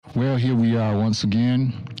Well, here we are once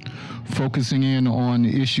again, focusing in on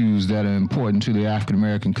issues that are important to the African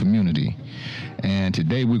American community. And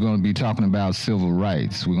today we're going to be talking about civil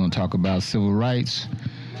rights. We're going to talk about civil rights.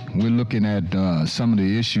 We're looking at some of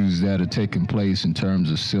the issues that are taking place in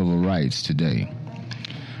terms of civil rights today.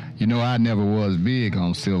 You know, I never was big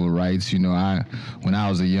on civil rights. When I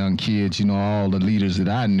was a young kid, all the leaders that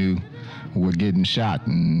I knew were getting shot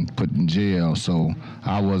and put in jail. So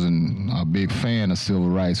I wasn't a big fan of civil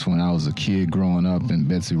rights when I was a kid growing up in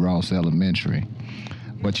Betsy Ross Elementary.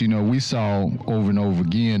 But, we saw over and over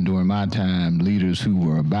again during my time leaders who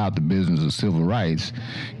were about the business of civil rights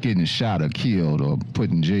getting shot or killed or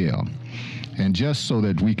put in jail. And just so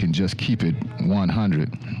that we can just keep it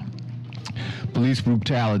 100, police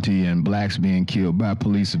brutality and blacks being killed by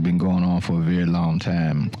police have been going on for a very long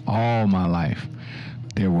time. All my life,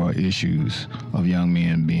 there were issues of young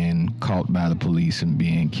men being caught by the police and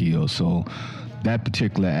being killed. So that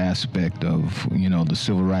particular aspect of, the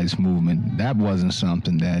civil rights movement, that wasn't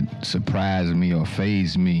something that surprised me or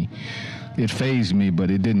fazed me. It fazed me,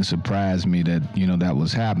 but it didn't surprise me that, that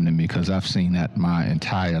was happening because I've seen that my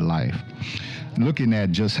entire life. Looking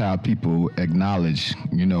at just how people acknowledge,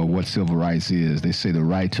 what civil rights is, they say the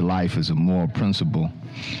right to life is a moral principle.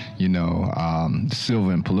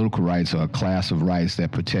 Civil and political rights are a class of rights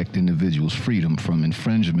that protect individuals' freedom from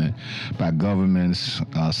infringement by governments,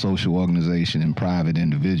 social organizations, and private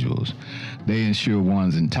individuals. They ensure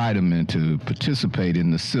one's entitlement to participate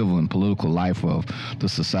in the civil and political life of the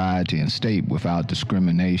society and state without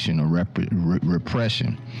discrimination or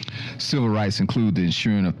repression. Civil rights include the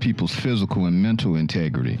ensuring of people's physical and mental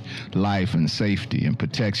integrity, life and safety, and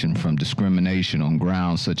protection from discrimination on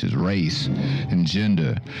grounds such as race and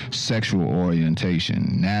gender, sexual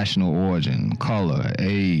orientation, national origin, color,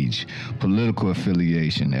 age, political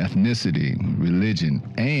affiliation, ethnicity, religion,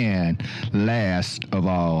 and last of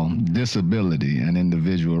all, disability and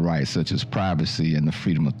individual rights such as privacy and the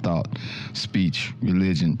freedom of thought, speech,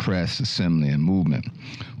 religion, press, assembly, and movement.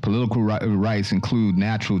 Political rights include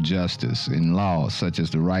natural justice in laws such as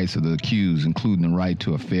the rights of the accused, including the right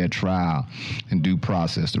to a fair trial and due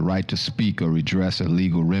process, the right to speak or redress a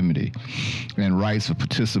legal remedy, and rights of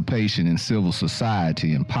participation in civil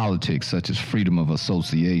society and politics such as freedom of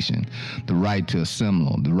association, the right to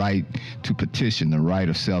assemble, the right to petition, the right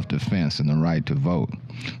of self-defense, and the right to vote.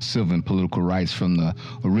 Civil and political rights from the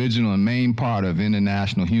original and main part of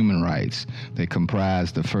international human rights. They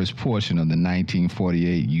comprise the first portion of the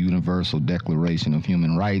 1948 Universal Declaration of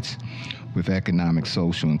Human Rights, with economic,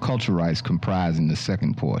 social, and cultural rights comprising the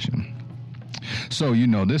second portion. So,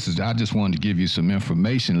 I just wanted to give you some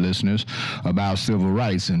information, listeners, about civil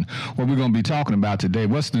rights and what we're going to be talking about today.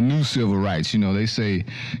 What's the new civil rights? They say,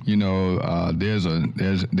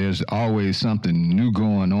 there's always something new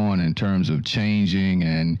going on in terms of changing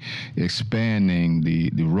and expanding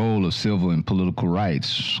the role of civil and political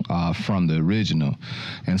rights from the original.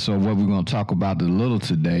 And so what we're going to talk about a little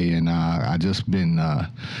today, and I just been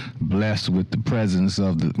blessed with the presence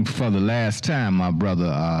of, for the last time, my brother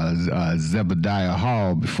Zebadiah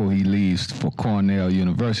Hall, before he leaves for Cornell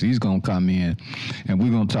University. He's going to come in, and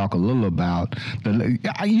we're going to talk a little about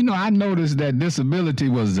I noticed that disability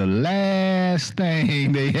was the last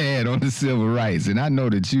thing they had on the civil rights, and I know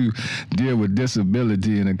that you deal with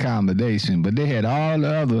disability and accommodation, but they had all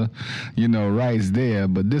the other, rights there,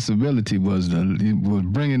 but disability was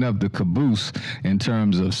bringing up the caboose in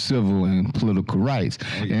terms of civil and political rights.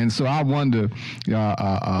 And so I wonder,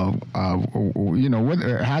 how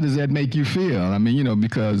does that make you feel? I mean,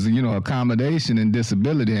 because accommodation and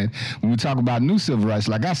disability, and when we talk about new civil rights,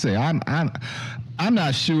 like I say, I'm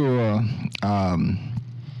not sure.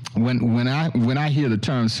 When I hear the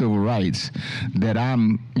term civil rights, that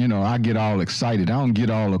I get all excited. I don't get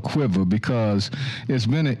all a quiver because it's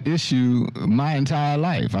been an issue my entire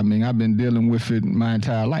life. I mean, I've been dealing with it my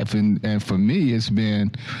entire life, and for me, it's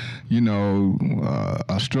been,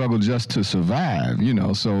 a struggle just to survive.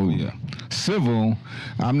 So yeah. Civil,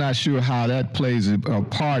 I'm not sure how that plays a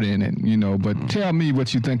part in it. But tell me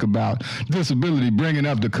what you think about disability bringing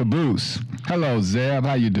up the caboose. Hello, Zeb.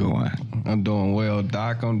 How you doing? I'm doing well,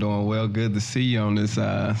 Doc. I'm doing well. Good to see you on this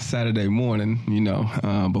Saturday morning.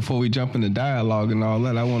 Before we jump into dialogue and all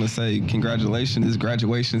that, I want to say congratulations. It's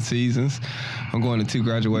graduation seasons. I'm going to 2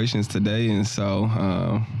 graduations today, and so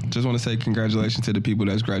just want to say congratulations to the people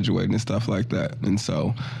that's graduating and stuff like that. And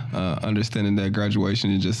so understanding that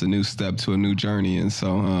graduation is just a new step to a new journey, and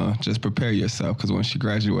so just prepare yourself, because once you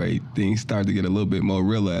graduate, things start to get a little bit more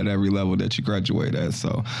real at every level that you graduate at.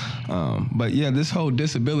 So, but yeah, this whole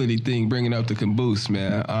disability thing, bringing up the caboose,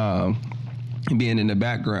 man. being in the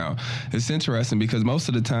background. It's interesting because most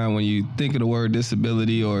of the time when you think of the word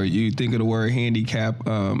disability or you think of the word handicap,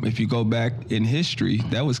 if you go back in history,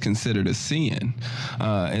 that was considered a sin.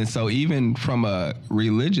 And so even from a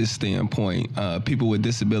religious standpoint, people with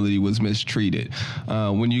disability was mistreated.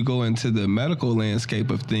 When you go into the medical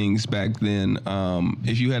landscape of things back then,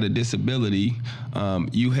 if you had a disability,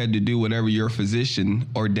 you had to do whatever your physician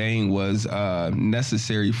ordained was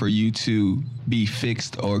necessary for you to be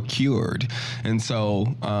fixed or cured. And so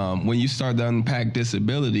when you start to unpack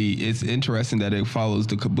disability, it's interesting that it follows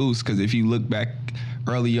the caboose, because if you look back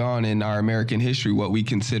early on in our American history, what we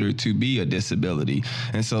consider to be a disability.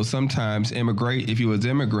 And so sometimes if you was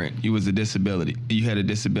immigrant, you was a disability. You had a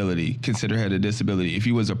disability, considered had a disability. If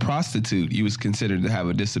you was a prostitute, you was considered to have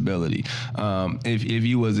a disability. If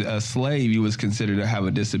you was a slave, you was considered to have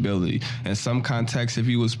a disability. In some contexts, if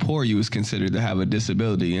you was poor, you was considered to have a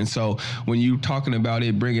disability. And so when you talking about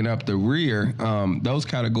it bringing up the rear, those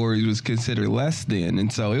categories was considered less than.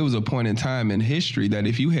 And so it was a point in time in history that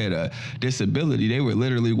if you had a disability, they would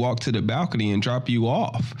literally walk to the balcony and drop you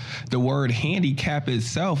off. The word handicap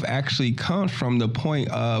itself actually comes from the point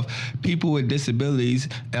of people with disabilities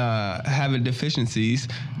having deficiencies.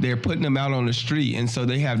 They're putting them out on the street, and so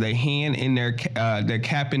they have their hand in their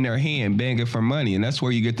cap in their hand, begging for money, and that's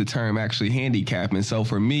where you get the term actually handicap. And so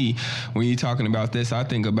for me, when you're talking about this, I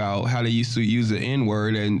think about how they used to use the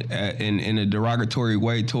N-word and in a derogatory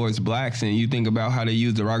way towards blacks, and you think about how they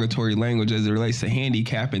use derogatory language as it relates to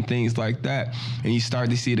handicap and things like that, and you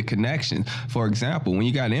start to see the connection. For example, when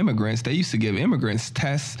you got immigrants, they used to give immigrants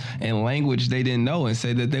tests and language they didn't know and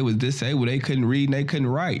say that they was disabled, they couldn't read and they couldn't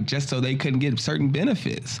write, just so they couldn't get certain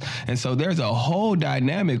benefits. And so there's a whole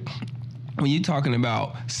dynamic when you're talking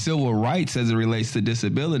about civil rights as it relates to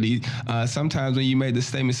disability. Sometimes when you made the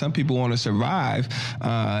statement, some people want to survive,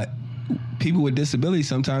 people with disabilities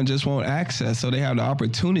sometimes just want access, so they have the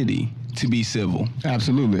opportunity to be civil.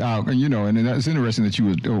 Absolutely. And it's interesting that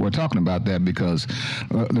you were talking about that, because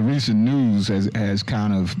the recent news has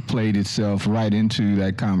kind of played itself right into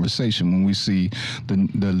that conversation when we see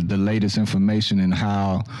the latest information and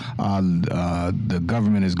how the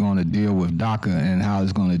government is going to deal with DACA and how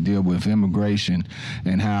it's going to deal with immigration,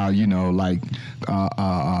 and how, the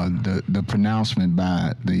pronouncement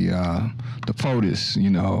by the POTUS,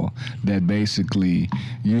 that basically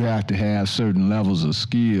you have to have certain levels of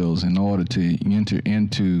skills in order to enter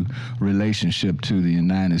into relationship to the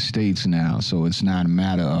United States now. So it's not a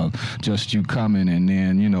matter of just you coming and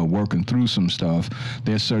then, working through some stuff.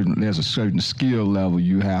 There's a certain skill level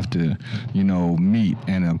you have to, meet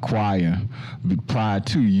and acquire prior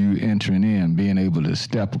to you entering in, being able to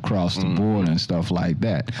step across the border and stuff like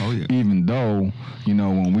that. Oh, yeah. Even though,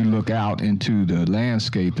 when we look out into the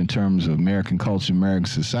landscape in terms of American culture, American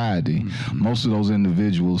society, most of those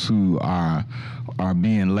individuals who are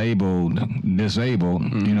being labeled disabled,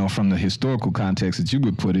 from the historical context that you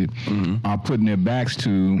would put it, are putting their backs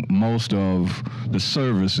to most of the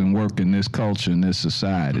service and work in this culture, in this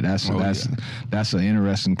society. That's an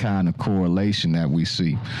interesting kind of correlation that we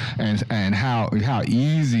see, and how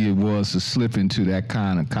easy it was to slip into that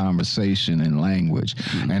kind of conversation and language,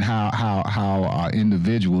 and how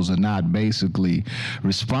individuals are not basically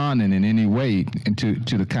responding in any way to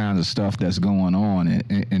the kinds of stuff that's going on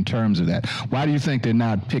in terms of that. Why do you think they're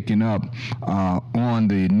not picking up on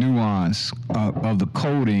the nuance of the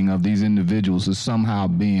coding of these individuals as somehow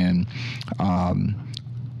being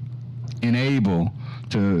enabled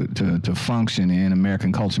to function in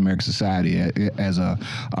American culture, American society as a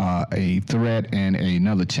threat and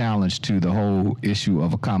another challenge to the whole issue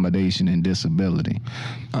of accommodation and disability?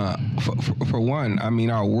 For one,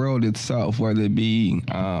 our world itself, whether it be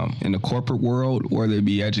in the corporate world, whether it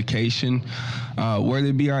be education, whether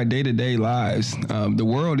it be our day-to-day lives, the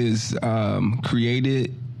world is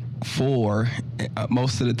created for,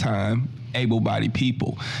 most of the time, able-bodied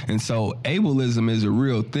people. And so ableism is a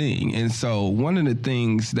real thing. And so one of the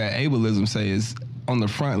things that ableism say is, on the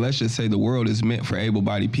front, let's just say the world is meant for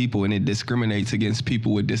able-bodied people, and it discriminates against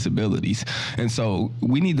people with disabilities. And so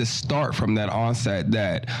we need to start from that onset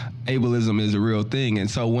that ableism is a real thing. And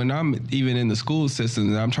so when I'm even in the school system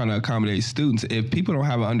and I'm trying to accommodate students, if people don't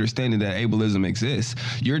have an understanding that ableism exists,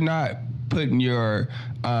 you're not putting your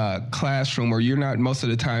classroom, or you're not most of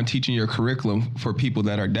the time teaching your curriculum for people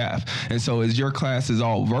that are deaf. And so as your class is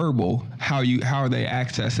all verbal, how are they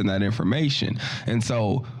accessing that information? And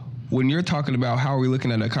so when you're talking about how are we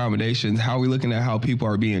looking at accommodations, how are we looking at how people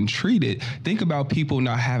are being treated, think about people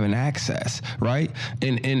not having access, right?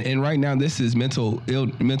 And right now, this is mental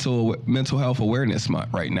health awareness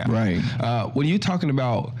month right now. Right. When you're talking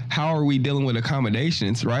about how are we dealing with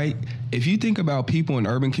accommodations, right? If you think about people in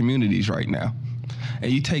urban communities right now,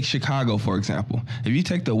 and you take Chicago, for example. If you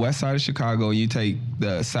take the west side of Chicago and you take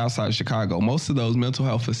the south side of Chicago, most of those mental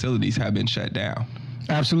health facilities have been shut down.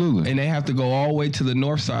 Absolutely. And they have to go all the way to the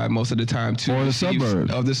north side most of the time to or the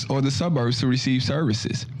suburbs. Or the suburbs to receive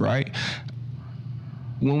services, right?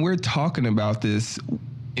 When we're talking about this,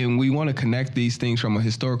 and we want to connect these things from a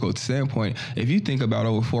historical standpoint, if you think about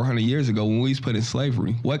over 400 years ago when we was put in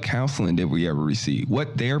slavery, what counseling did we ever receive?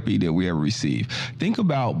 What therapy did we ever receive? Think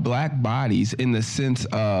about black bodies in the sense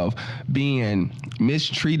of being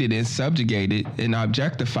mistreated and subjugated and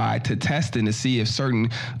objectified to testing to see if certain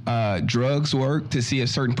drugs work, to see if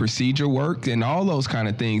certain procedure worked, and all those kind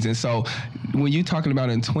of things. And so when you're talking about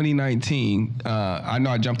in 2019, I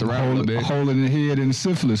know I jumped around a little bit. Hole in the head and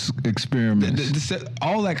syphilis experiments.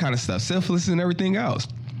 All that kind of stuff, syphilis and everything else.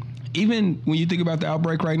 Even when you think about the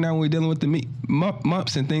outbreak right now, when we're dealing with the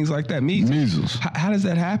mumps and things like that, measles. How does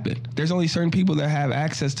that happen? There's only certain people that have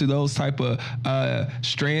access to those type of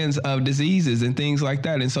strands of diseases and things like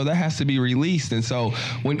that, and so that has to be released. And so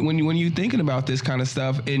when you're thinking about this kind of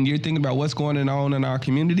stuff and you're thinking about what's going on in our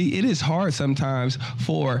community, it is hard sometimes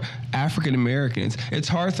for African Americans. It's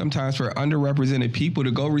hard sometimes for underrepresented people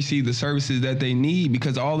to go receive the services that they need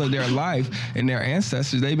because all of their life and their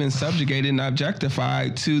ancestors, they've been subjugated and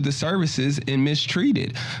objectified to the services and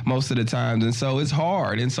mistreated most of the times. And so it's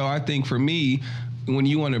hard. And so I think for me, when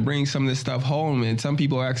you want to bring some of this stuff home, and some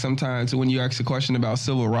people ask sometimes when you ask a question about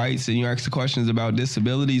civil rights and you ask the questions about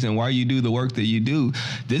disabilities and why you do the work that you do,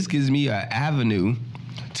 this gives me an avenue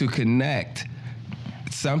to connect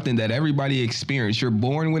something that everybody experienced. You're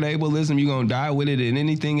born with ableism, you're going to die with it, and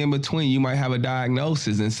anything in between, you might have a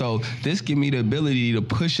diagnosis. And so this gives me the ability to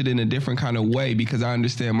push it in a different kind of way because I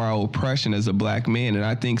understand my oppression as a black man. And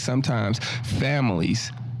I think sometimes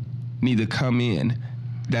families need to come in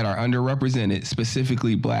that are underrepresented,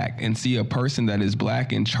 specifically black, and see a person that is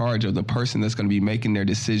black in charge of the person that's going to be making their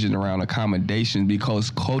decision around accommodation, because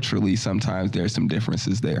culturally sometimes there's some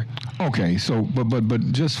differences there. Okay, so but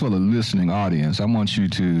just for the listening audience, I want you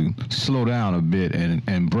to slow down a bit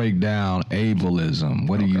and break down ableism.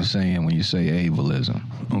 What are you saying when you say ableism?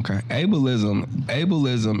 Okay,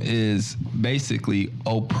 ableism is basically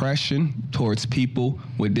oppression towards people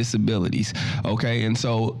with disabilities. Okay, and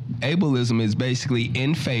so ableism is basically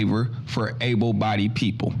in favor for able-bodied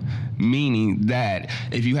people, meaning that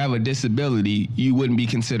if you have a disability, you wouldn't be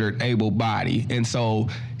considered able-bodied. And so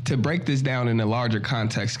to break this down in a larger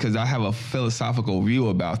context, because I have a philosophical view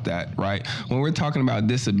about that, right? When we're talking about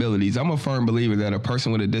disabilities, I'm a firm believer that a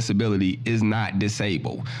person with a disability is not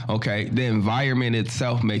disabled, okay? The environment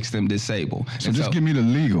itself makes them disabled. So just give me the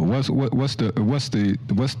legal. What's the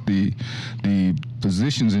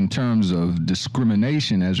positions in terms of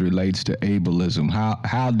discrimination as relates to ableism?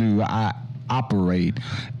 How do I operate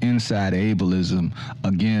inside ableism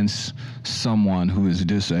against someone who is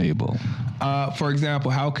disabled? For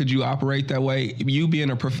example, how could you operate that way? You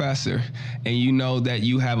being a professor and you know that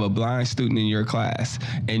you have a blind student in your class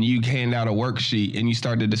and you hand out a worksheet and you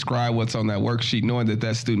start to describe what's on that worksheet knowing that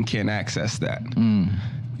that student can't access that.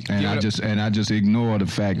 And I just ignore the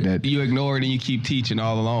fact that you ignore it and you keep teaching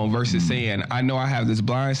all along versus saying, I know I have this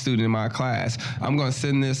blind student in my class. I'm going to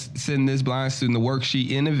send this blind student the worksheet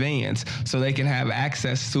in advance so they can have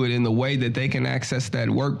access to it in the way that they can access that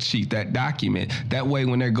worksheet, that document. That way,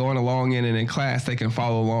 when they're going along in class, they can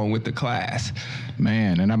follow along with the class.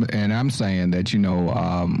 Man, and I'm saying that, you know,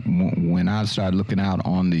 when I started looking out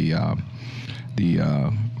on the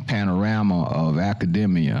panorama of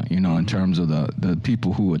academia, you know, in terms of the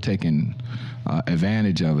people who are taking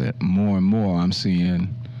advantage of it, more and more I'm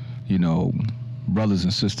seeing, you know, brothers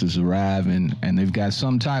and sisters arrive and they've got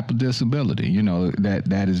some type of disability, you know,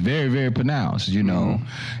 that is very, very pronounced, you know,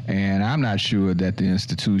 and I'm not sure that the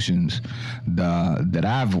institutions that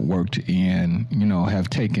I've worked in, you know, have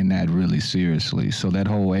taken that really seriously. So that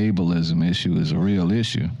whole ableism issue is a real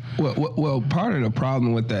issue. Well, part of the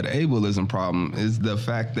problem with that ableism problem is the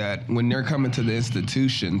fact that when they're coming to the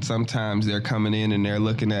institution, sometimes they're coming in and they're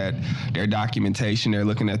looking at their documentation, they're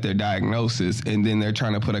looking at their diagnosis, and then they're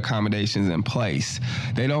trying to put accommodations in place.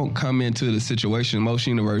 They don't come into the situation, most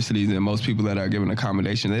universities and most people that are given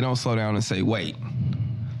accommodation, they don't slow down and say, wait,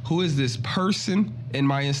 who is this person in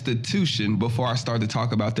my institution before I start to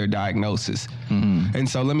talk about their diagnosis? And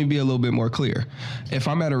so let me be a little bit more clear. If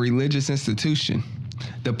I'm at a religious institution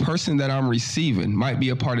the person that I'm receiving might be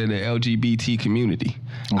a part of the LGBT community.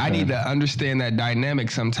 Okay. I need to understand that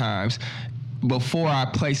dynamic sometimes before I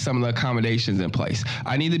place some of the accommodations in place.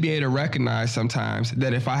 I need to be able to recognize sometimes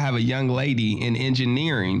that if I have a young lady in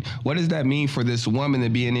engineering, what does that mean for this woman to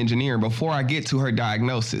be an engineer before I get to her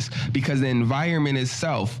diagnosis? Because the environment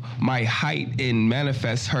itself might heighten and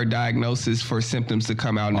manifest her diagnosis for symptoms to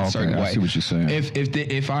come out in a certain way. I see what you're saying.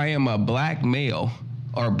 If I am a black male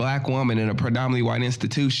or a black woman in a predominantly white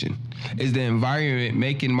institution, is the environment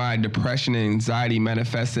making my depression and anxiety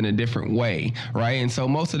manifest in a different way, right? And so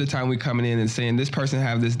most of the time we coming in and saying this person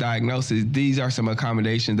have this diagnosis, these are some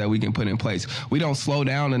accommodations that we can put in place. We don't slow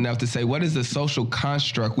down enough to say, what is the social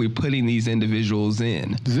construct we're putting these individuals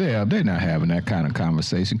in? Yeah, they're not having that kind of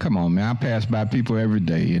conversation. Come on, man. I pass by people every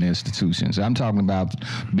day in institutions. I'm talking about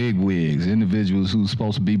big wigs, individuals who's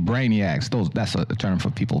supposed to be brainiacs. That's a term for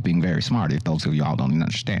people being very smart, if those of y'all don't even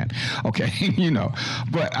understand. Okay,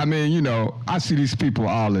 but I mean, I see these people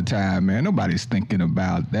all the time, man. Nobody's thinking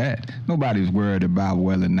about that. Nobody's worried about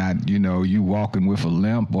whether or not, you walking with a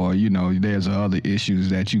limp or, there's other issues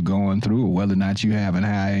that you going through or whether or not you having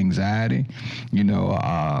high anxiety.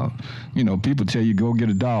 People tell you go get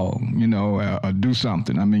a dog, or do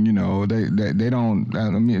something. I mean, they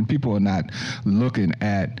don't, people are not looking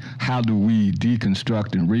at how do we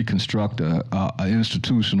deconstruct and reconstruct a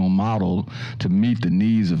institutional model to meet the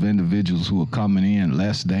needs of individuals who are coming in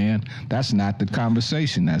less than. That's not the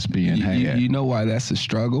conversation that's being had. You know why that's a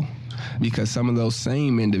struggle? Because some of those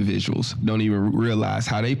same individuals don't even realize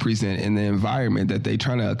how they present in the environment that they're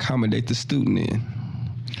trying to accommodate the student in.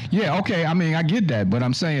 Yeah, okay. I mean, I get that, but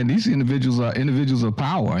I'm saying these individuals are individuals of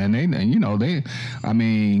power, and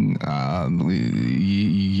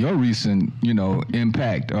your recent,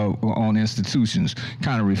 impact on institutions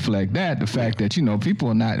kind of reflect that. The fact that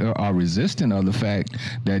people are resistant of the fact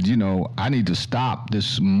that I need to stop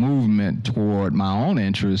this movement toward my own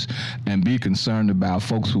interests and be concerned about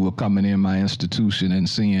folks who are coming in my institution and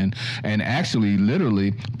seeing and actually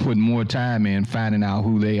literally putting more time in finding out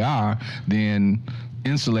who they are than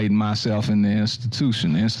insulating myself in the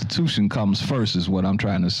institution. The institution comes first is what I'm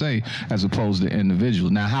trying to say, as opposed to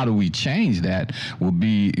individuals. Now, how do we change that will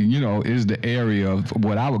be, is the area of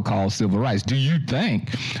what I would call civil rights. Do you think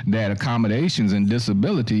that accommodations and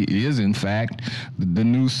disability is, in fact, the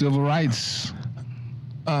new civil rights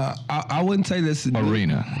I wouldn't say this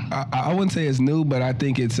arena? I wouldn't say it's new, but I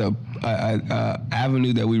think it's a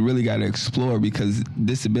avenue that we really got to explore, because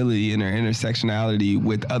disability and our intersectionality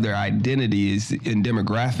with other identities and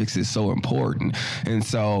demographics is so important. And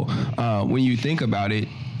so when you think about it,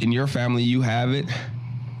 in your family you have it,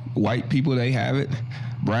 white people they have it,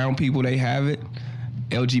 brown people they have it,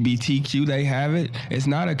 LGBTQ, they have it. It's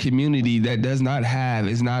not a community that is not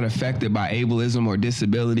affected by ableism or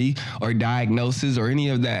disability or diagnosis or any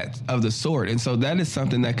of that of the sort. And so that is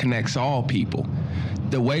something that connects all people.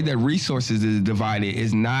 The way that resources is divided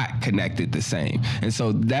is not connected the same. And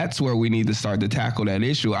so that's where we need to start to tackle that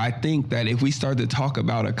issue. I think that if we start to talk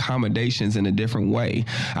about accommodations in a different way,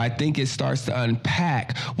 I think it starts to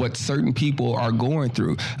unpack what certain people are going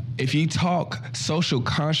through. If you talk social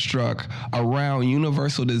construct around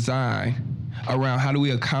universal design, around how do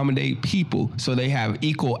we accommodate people so they have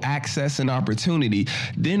equal access and opportunity,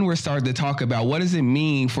 then we're starting to talk about what does it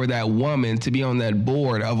mean for that woman to be on that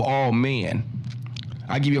board of all men.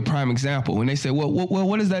 I'll give you a prime example. When they say, well,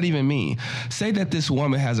 what does that even mean? Say that this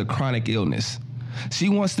woman has a chronic illness.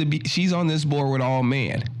 She's on this board with all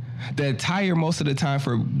men. The attire most of the time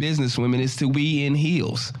for business women is to be in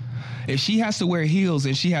heels. If she has to wear heels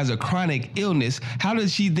and she has a chronic illness, how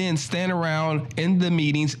does she then stand around in the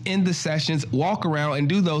meetings, in the sessions, walk around and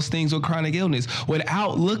do those things with chronic illness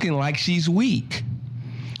without looking like she's weak?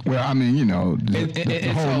 Well, I mean,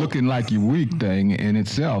 the whole looking like you're weak thing in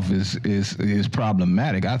itself is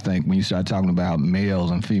problematic. I think when you start talking about males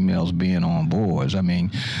and females being on boards, I mean,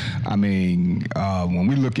 when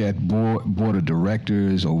we look at board of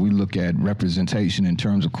directors or we look at representation in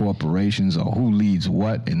terms of corporations or who leads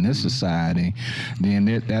what in this society, then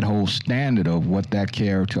that whole standard of what that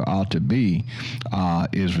character ought to be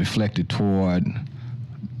is reflected toward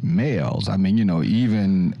males. I mean,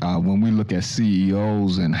 even when we look at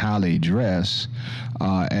CEOs and how they dress,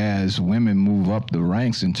 as women move up the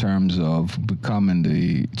ranks in terms of becoming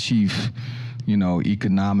the chief,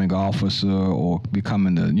 economic officer or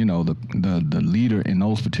becoming the leader in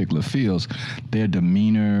those particular fields, their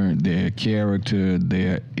demeanor, their character,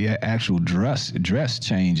 their actual dress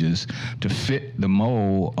changes to fit the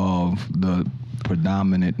mold of the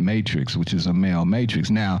predominant matrix, which is a male matrix.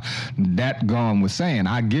 Now, that going with saying,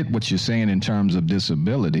 I get what you're saying in terms of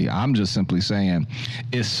disability. I'm just simply saying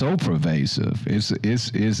it's so pervasive.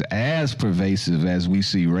 It's as pervasive as we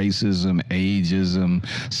see racism, ageism,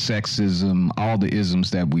 sexism, all the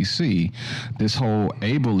isms that we see. This whole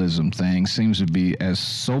ableism thing seems to be as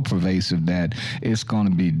so pervasive that it's going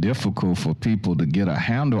to be difficult for people to get a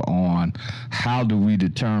handle on how do we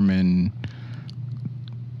determine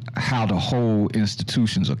how to hold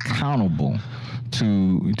institutions accountable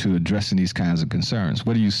to addressing these kinds of concerns.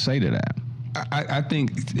 What do you say to that? I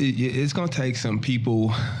think it's going to take some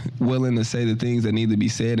people willing to say the things that need to be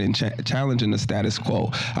said and challenging the status quo.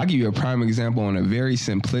 I'll give you a prime example on a very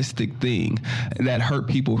simplistic thing that hurt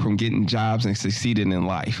people from getting jobs and succeeding in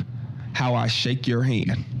life. How I shake your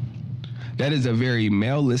hand. That is a very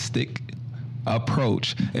maleistic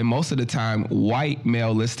approach, and most of the time white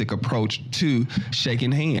maleistic approach to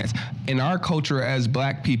shaking hands. In our culture as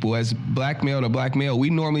black people, as black male to black male,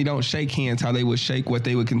 we normally don't shake hands how they would shake what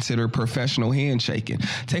they would consider professional handshaking.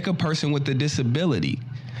 Take a person with a disability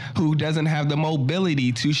who doesn't have the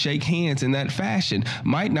mobility to shake hands in that fashion,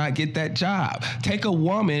 might not get that job. Take a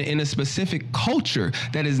woman in a specific culture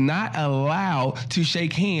that is not allowed to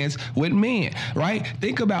shake hands with men, right?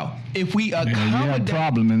 Think about if we accommodate... You have a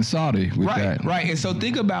problem in Saudi with that. Right. And so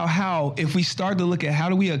think about how, if we start to look at how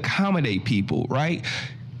do we accommodate people, right?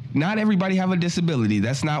 Not everybody have a disability.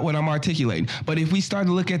 That's not what I'm articulating. But if we start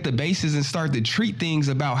to look at the basis and start to treat things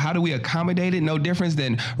about how do we accommodate it, no difference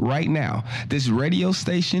than right now. This radio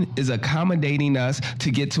station is accommodating us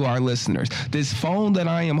to get to our listeners. This phone that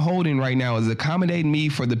I am holding right now is accommodating me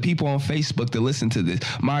for the people on Facebook to listen to this.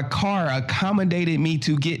 My car accommodated me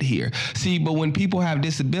to get here. See, but when people have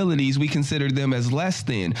disabilities, we consider them as less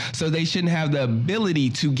than. So they shouldn't have the ability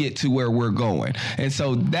to get to where we're going. And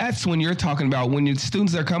so that's when you're talking about when your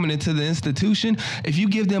students are coming into the institution, if you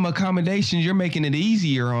give them accommodations, you're making it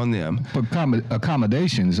easier on them. But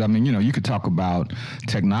accommodations, I mean, you could talk about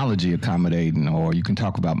technology accommodating, or you can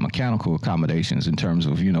talk about mechanical accommodations in terms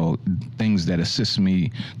of, things that assist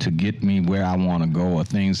me to get me where I want to go, or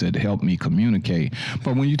things that help me communicate.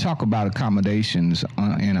 But when you talk about accommodations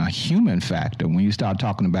in a human factor, when you start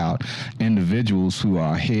talking about individuals who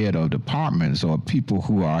are head of departments or people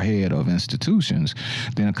who are head of institutions,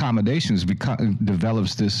 then accommodations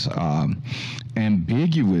develops this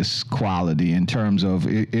ambiguous quality in terms of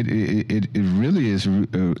it really is,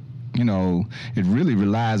 it really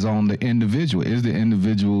relies on the individual. Is the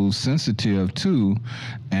individual sensitive to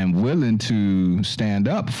and willing to stand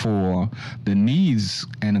up for the needs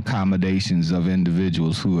and accommodations of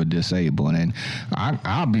individuals who are disabled? And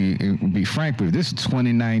I'll be frank with you, this is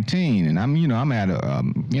 2019, and I'm at a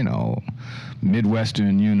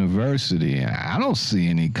Midwestern University, and I don't see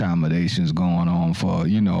any accommodations going on for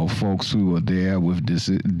folks who are there with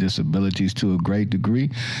disabilities to a great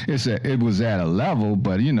degree. It was at a level,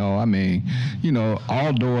 but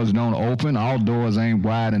all doors don't open. All doors ain't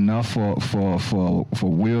wide enough for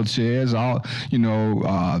wheelchairs.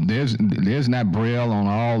 There's not braille on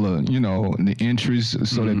all the entries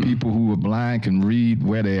so that people who are blind can read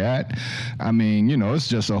where they're at. It's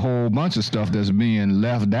just a whole bunch of stuff that's being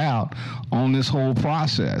left out on this whole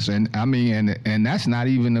process, and that's not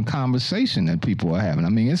even the conversation that people are having.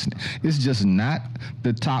 It's just not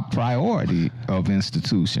the top priority of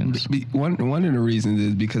institutions. One of the reasons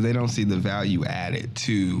is because they don't see the value added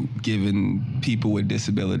to giving people with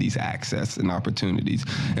disabilities access and opportunities.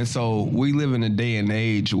 And so we live in a day and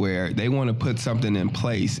age where they want to put something in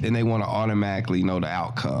place and they want to automatically know the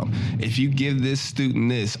outcome. If you give this student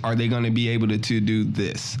this, are they going to be able to do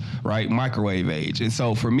this, right? Microwave age. And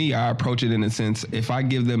so for me, I approach it in a sense, if I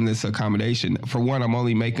give them this accommodation, for one, I'm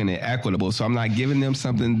only making it equitable. So I'm not giving them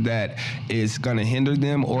something that is going to hinder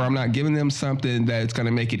them, or I'm not giving them something that's going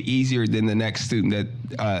to make it easier than the next student that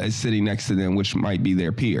is sitting next to them, which might be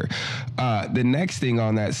their peer. The next thing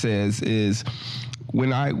on that says is,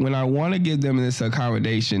 when I want to give them this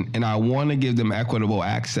accommodation and I want to give them equitable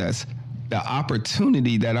access, the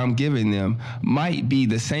opportunity that I'm giving them might be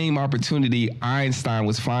the same opportunity Einstein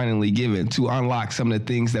was finally given to unlock some of the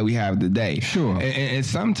things that we have today. Sure. And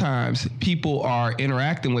sometimes people are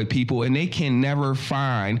interacting with people and they can never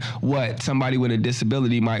find what somebody with a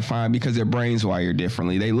disability might find because their brain's wired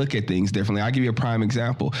differently. They look at things differently. I'll give you a prime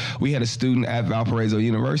example. We had a student at Valparaiso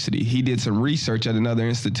University. He did some research at another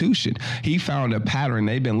institution. He found a pattern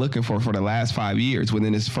they've been looking for the last 5 years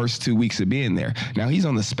within his first 2 weeks of being there. Now, he's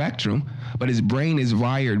on the spectrum, but his brain is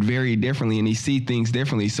wired very differently and he sees things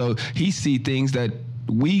differently. So he sees things that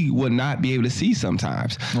we would not be able to see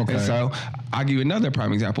sometimes. Okay. And so I'll give you another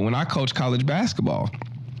prime example. When I coach college basketball,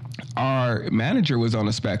 our manager was on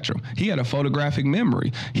the spectrum. He had a photographic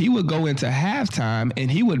memory. He would go into halftime and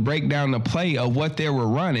he would break down the play of what they were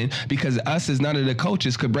running, because us as none of the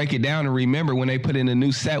coaches could break it down and remember when they put in a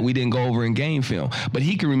new set we didn't go over in game film. But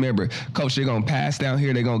he could remember, coach, they're going to pass down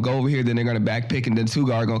here, they're going to go over here, then they're going to back pick, and then two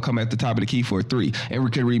guard going to come at the top of the key for a three. And we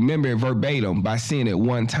could remember it verbatim by seeing it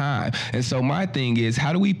one time. And so my thing is,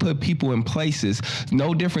 how do we put people in places,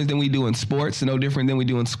 no different than we do in sports, no different than we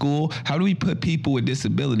do in school? How do we put people with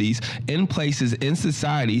disabilities in places in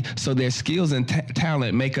society so their skills and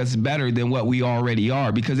talent make us better than what we already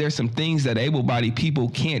are? Because there's some things that able-bodied people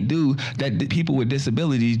can't do that people with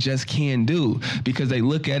disabilities just can do, because they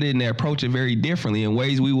look at it and they approach it very differently in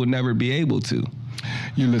ways we will never be able to.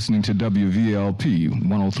 You're listening to WVLP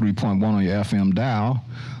 103.1 on your FM dial.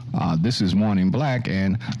 This is Morning Black,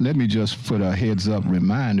 and let me just put a heads-up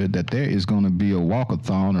reminder that there is going to be a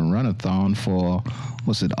walkathon and runathon for,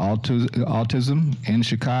 autism in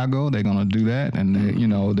Chicago. They're going to do that, and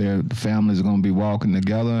their families are going to be walking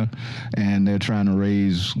together, and they're trying to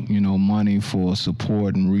raise, money for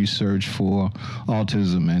support and research for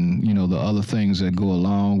autism and, the other things that go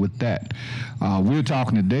along with that. We're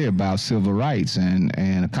talking today about civil rights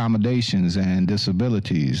and accommodations and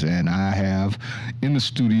disabilities, and I have in the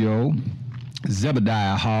studio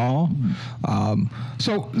Zebadiah Hall.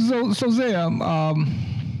 So Zeb,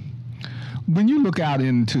 when you look out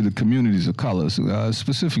into the communities of colors,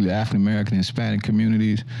 specifically African American, Hispanic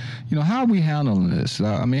communities, how are we handling this?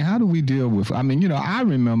 How do we deal with? I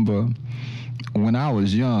remember when I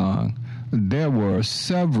was young, there were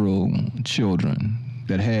several children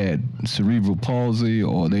that had cerebral palsy,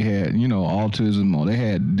 or they had, autism, or they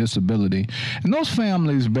had disability. And those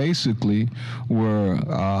families basically were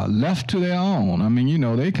left to their own.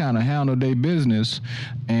 They kind of handled their business,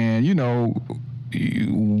 and,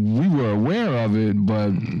 we were aware of it,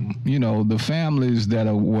 but, the families that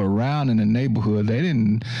were around in the neighborhood, they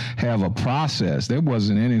didn't have a process. There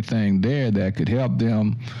wasn't anything there that could help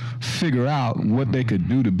them figure out what they could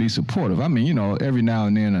do to be supportive. Every now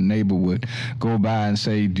and then a neighbor would go by and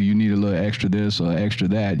say, do you need a little extra this or extra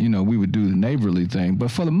that? We would do the neighborly thing.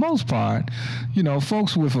 But for the most part,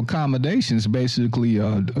 folks with accommodations basically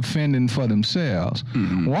are fending for themselves.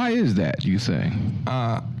 Mm-hmm. Why is that, you think?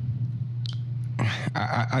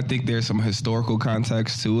 I think there's some historical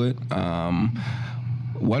context to it.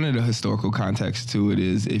 One of the historical contexts to it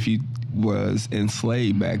is, if you was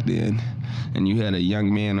enslaved back then and you had a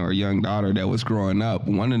young man or a young daughter that was growing up,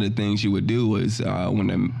 one of the things you would do was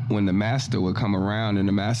when the master would come around and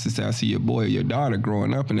the master said, I see your boy or your daughter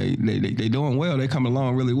growing up and they doing well, they coming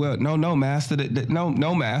along really well. No, master,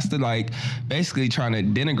 no, master, like basically trying to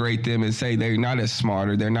denigrate them and say they're not as smart,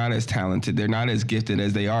 or they're not as talented, they're not as gifted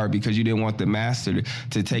as they are, because you didn't want the master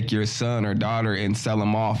to take your son or daughter and sell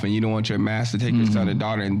them off, and you don't want your master to take your son or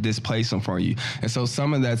daughter and displace them for you. And so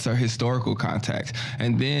some of that's a historical context.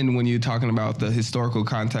 And then when you're talking about the historical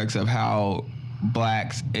context of how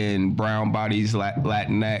blacks and brown bodies,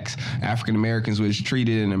 Latinx, African Americans was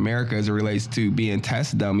treated in America as it relates to being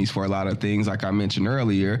test dummies for a lot of things, like I mentioned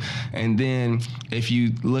earlier. And then if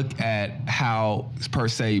you look at how, per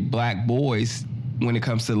se, black boys, when it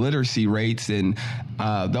comes to literacy rates and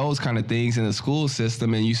those kind of things in the school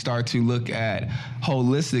system, and you start to look at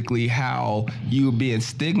holistically how you're being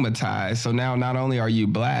stigmatized. So now not only are you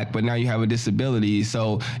black, but now you have a disability.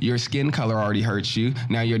 So your skin color already hurts you.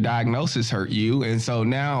 Now your diagnosis hurt you. And so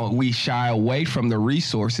now we shy away from the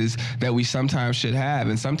resources that we sometimes should have.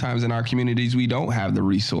 And sometimes in our communities, we don't have the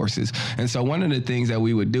resources. And so one of the things that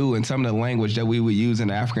we would do, and some of the language that we would use in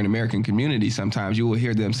the African American community, sometimes you will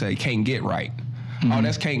hear them say, can't get right. Mm-hmm. Oh,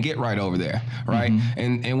 that's can't get right over there, right?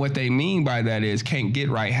 Mm-hmm. And what they mean by that is can't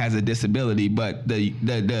get right has a disability, but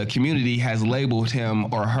the community has labeled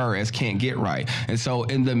him or her as can't get right. And so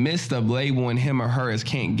in the midst of labeling him or her as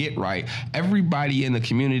can't get right, everybody in the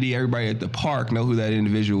community, everybody at the park know who that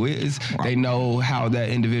individual is. Wow. They know how that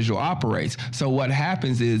individual operates. So what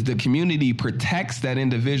happens is the community protects that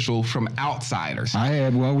individual from outsiders. We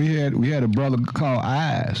had a brother called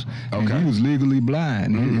Eyes, and he was legally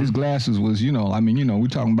blind. Mm-hmm. His glasses was, we're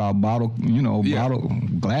talking about bottle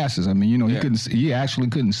glasses. He couldn't. He actually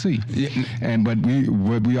couldn't see. Yeah. But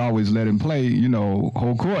we always let him play,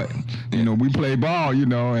 whole court. We play ball,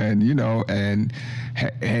 and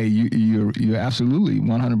hey, you're absolutely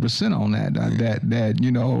 100% on that. That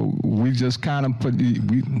we just kind of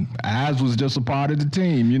Eyes was just a part of the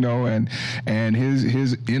team, and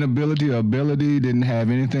his inability or ability didn't have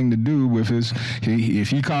anything to do with his. If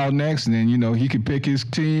he called next, then he could pick his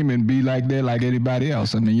team and be like that, like anybody anybody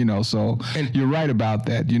else. I mean, you know, so you're right about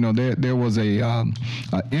that. You know, there was a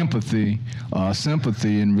empathy,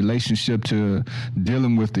 sympathy in relationship to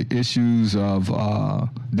dealing with the issues of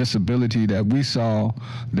disability that we saw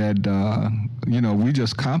that, you know, we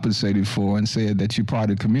just compensated for and said that you're part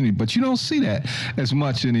of the community. But you don't see that as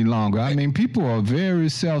much any longer. I mean, people are very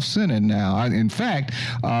self-centered now. In fact,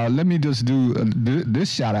 let me just do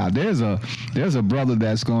this shout out. There's a brother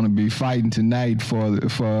that's going to be fighting tonight for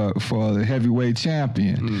the heavyweight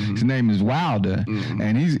champion. Mm-hmm. His name is Wilder,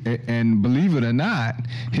 mm-hmm. and believe it or not,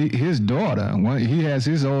 his daughter,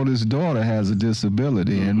 his oldest daughter has a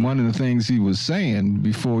disability, mm-hmm. and one of the things he was saying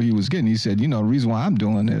before he said, you know, the reason why I'm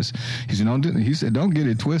doing this, he said, don't get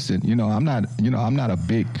it twisted. You know, I'm not a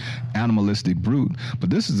big animalistic brute, but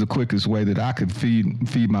this is the quickest way that I could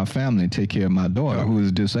feed my family and take care of my daughter who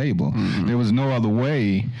is disabled. Mm-hmm. There was no other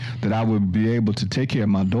way that I would be able to take care of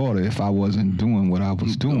my daughter if I wasn't doing what I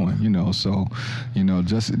was doing, you know. So, you know,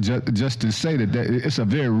 just to say that it's a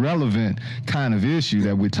very relevant kind of issue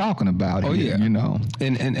that we're talking about here, you know.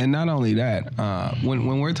 And not only that,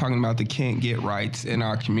 when we're talking about the can't get rights in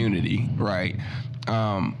our community, right,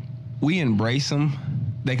 we embrace them.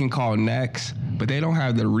 They can call next, but they don't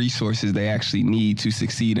have the resources they actually need to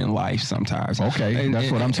succeed in life sometimes. Okay,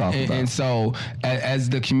 that's what I'm talking about. And so as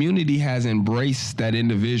the community has embraced that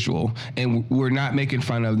individual, and we're not making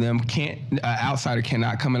fun of them, outsider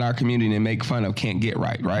cannot come in our community and make fun of can't get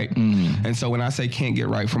right? Mm-hmm. And so when I say can't get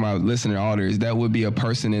right for my listening audience, that would be a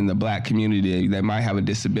person in the Black community that might have a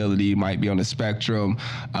disability, might be on the spectrum,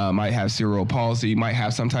 might have cerebral palsy, might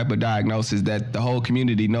have some type of diagnosis that the whole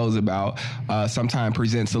community knows about, sometimes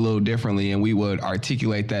presents a little differently, and we would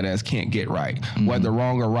articulate that as can't get right, mm-hmm. whether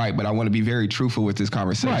wrong or right. But I want to be very truthful with this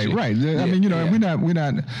conversation. Right. I mean, you know,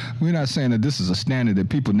 we're not saying that this is a standard that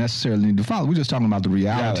people necessarily need to follow. We're just talking about the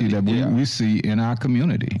reality that we see in our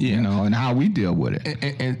community, you know, and how we deal with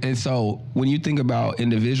it. And so when you think about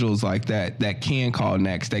individuals like that can call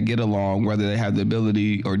next, that get along, whether they have the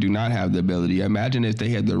ability or do not have the ability, imagine if they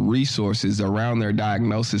had the resources around their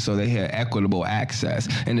diagnosis so they had equitable access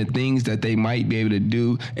and the things that they might be able to do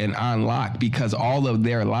and unlock, because all of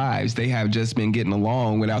their lives they have just been getting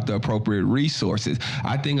along without the appropriate resources.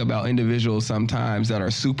 I think about individuals sometimes that are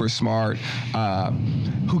super smart,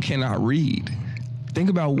 who cannot read. Think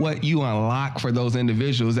about what you unlock for those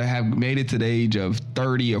individuals that have made it to the age of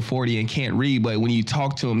 30 or 40 and can't read, but when you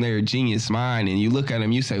talk to them, they're a genius mind, and you look at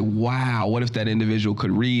them, you say, wow, what if that individual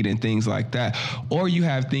could read, and things like that. Or you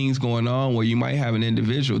have things going on where you might have an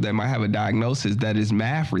individual that might have a diagnosis that is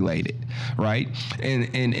math related, right? And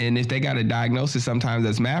if they got a diagnosis sometimes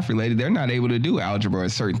that's math related, they're not able to do algebra or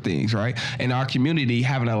certain things, right? In our community,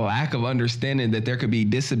 having a lack of understanding that there could be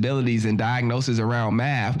disabilities and diagnoses around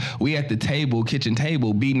math, we at the kitchen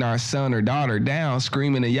table beating our son or daughter down,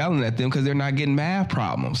 screaming and yelling at them because they're not getting math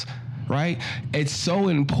problems, right? It's so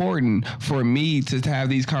important for me to have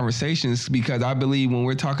these conversations, because I believe when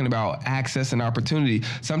we're talking about access and opportunity,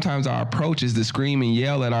 sometimes our approach is to scream and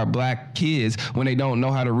yell at our Black kids when they don't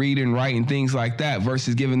know how to read and write and things like that,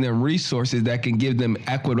 versus giving them resources that can give them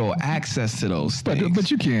equitable access to those things.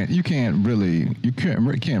 But you can't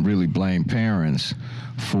really blame parents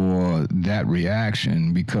for that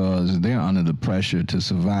reaction, because they're under the pressure to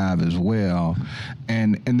survive as well,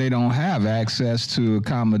 and they don't have access to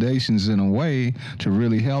accommodations in a way to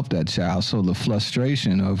really help that child. So the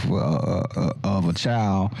frustration of a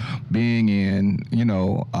child being in, you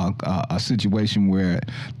know, a situation where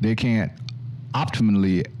they can't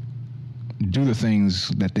optimally do the things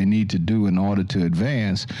that they need to do in order to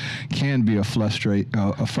advance can be a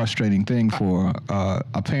frustrating thing for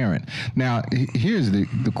a parent. Now, here's the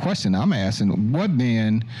question I'm asking: what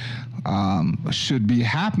then should be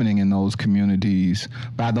happening in those communities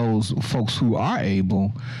by those folks who are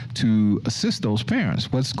able to assist those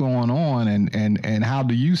parents? What's going on, and how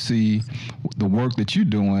do you see the work that you're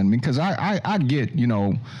doing? Because I get, you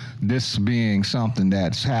know, this being something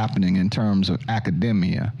that's happening in terms of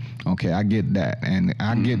academia. Okay, I get that, and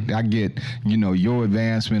I get, you know, your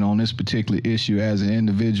advancement on this particular issue as an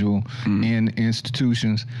individual in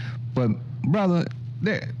institutions. But brother,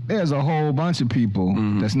 there's a whole bunch of people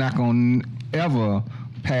that's not going to ever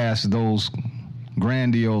pass those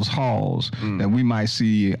grandiose halls that we might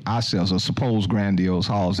see ourselves, or supposed grandiose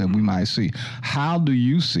halls that we might see. How do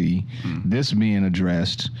you see this being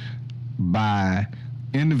addressed by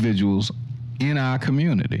individuals in our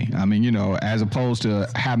community? I mean, you know, as opposed to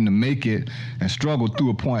having to make it and struggle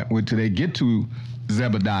through a point where till they get to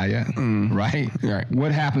Zebadiah, right?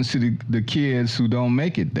 What happens to the kids who don't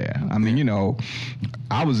make it there? I mean, you know,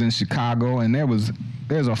 I was in Chicago, and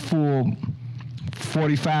there's a full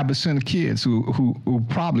 45% of kids who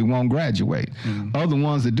probably won't graduate. Other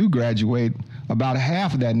ones that do graduate, about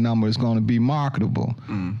half of that number is going to be marketable,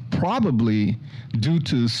 probably due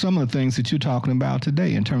to some of the things that you're talking about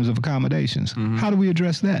today in terms of accommodations. How do we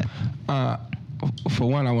address that? For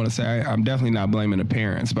one, I want to say I'm definitely not blaming the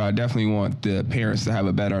parents, but I definitely want the parents to have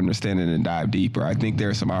a better understanding and dive deeper. I think there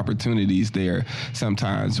are some opportunities there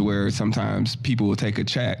sometimes where sometimes people will take a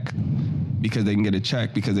check because they can get a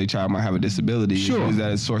check because their child might have a disability. Sure. Use that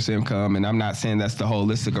as source of income, and I'm not saying that's the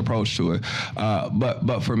holistic approach to it.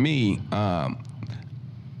 But for me, I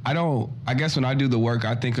guess when I do the work,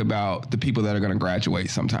 I think about the people that are going to graduate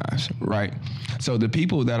sometimes, right? So the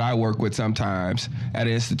people that I work with sometimes at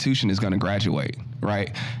an institution is going to graduate,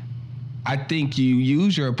 right? I think you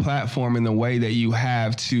use your platform in the way that you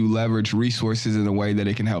have to leverage resources in a way that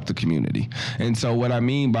it can help the community. And so what I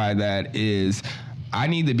mean by that is I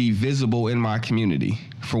need to be visible in my community,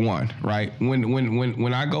 for one, right?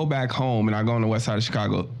 When I go back home and I go on the west side of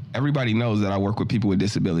Chicago, everybody knows that I work with people with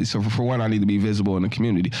disabilities. So for one, I need to be visible in the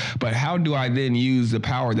community. But how do I then use the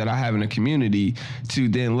power that I have in the community to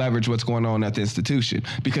then leverage what's going on at the institution?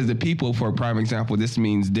 Because the people, for a prime example, this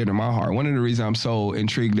means dear to my heart. One of the reasons I'm so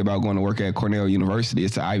intrigued about going to work at Cornell University,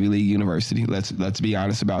 it's an Ivy League university. Let's be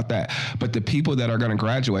honest about that. But the people that are going to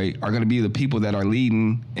graduate are going to be the people that are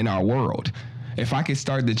leading in our world. If I could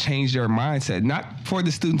start to change their mindset, not for the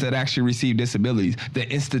students that actually receive disabilities, the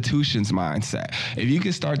institution's mindset. If you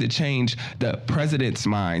could start to change the president's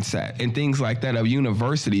mindset and things like that of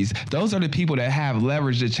universities, those are the people that have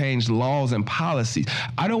leverage to change laws and policies.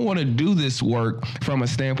 I don't want to do this work from a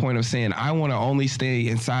standpoint of saying I want to only stay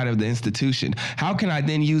inside of the institution. How can I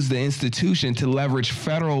then use the institution to leverage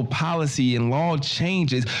federal policy and law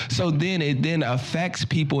changes so then it then affects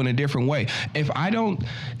people in a different way? If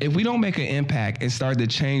we don't make an impact and start to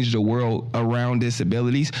change the world around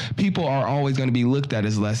disabilities, people are always going to be looked at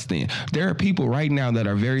as less than. There are people right now that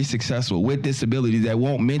are very successful with disabilities that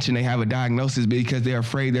won't mention they have a diagnosis because they're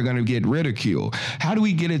afraid they're going to get ridiculed. How do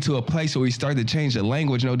we get into a place where we start to change the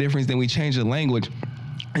language? No difference than we change the language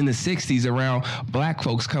in the 60s around black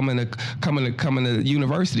folks coming to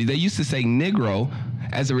university. They used to say Negro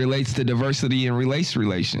as it relates to diversity and race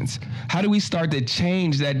relations. How do we start to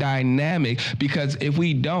change that dynamic? Because if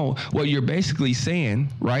we don't, what you're basically saying,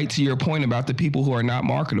 right, to your point about the people who are not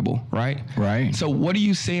marketable, right? Right. So what are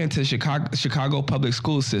you saying to Chicago public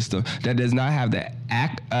school system that does not have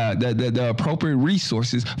the appropriate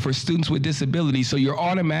resources for students with disabilities? So you're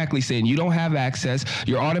automatically saying you don't have access,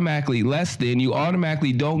 you're automatically less than, you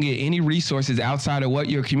automatically don't get any resources outside of what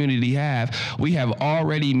your community have. We have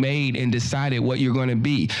already made and decided what you're going to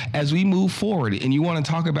be. As we move forward, and you want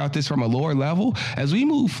to talk about this from a lower level, as we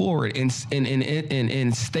move forward and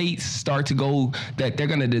states start to go that they're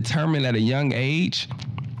going to determine at a young age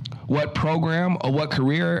what program or what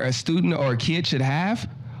career a student or a kid should have,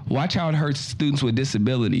 watch how it hurts students with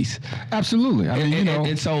disabilities. Absolutely. I mean,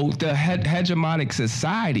 and so the hegemonic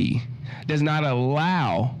society does not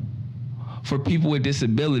allow for people with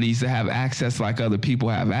disabilities to have access like other people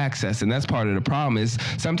have access. And that's part of the problem is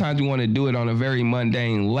sometimes we want to do it on a very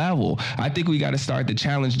mundane level. I think we got to start to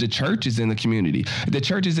challenge the churches in the community. The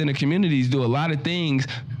churches in the communities do a lot of things.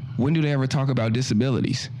 When do they ever talk about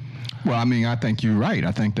disabilities? Well, I mean, I think you're right.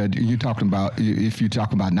 I think that you're talking about, if you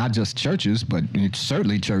talk about not just churches, but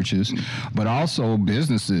certainly churches, but also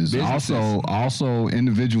businesses. Also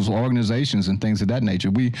individuals, organizations, and things of that nature.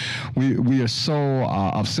 We are so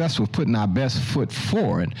obsessed with putting our best foot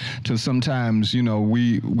forward to sometimes,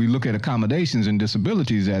 we look at accommodations and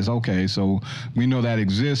disabilities as, okay, so we know that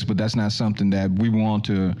exists, but that's not something that we want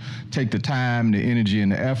to take the time, the energy,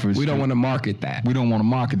 and the efforts. We don't want to market that. We don't want to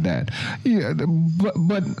market that. Yeah,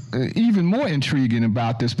 but even more intriguing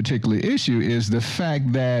about this particular issue is the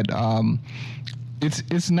fact that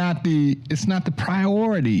it's not the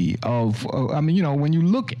priority of. When you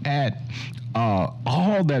look at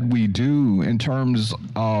all that we do in terms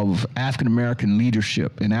of African American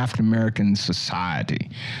leadership in African American society,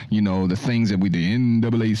 the things that we do,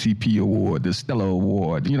 NAACP award, the Stella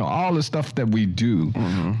Award, all the stuff that we do.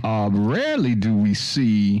 Rarely do we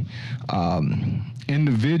see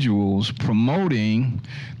individuals promoting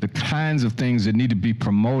the kinds of things that need to be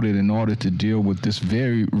promoted in order to deal with this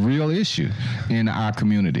very real issue in our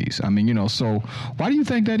communities. So why do you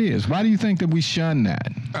think that is? Why do you think that we shun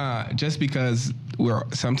that? Just because we're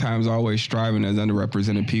sometimes always striving as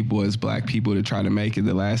underrepresented people, as black people, to try to make it.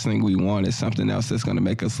 The last thing we want is something else that's going to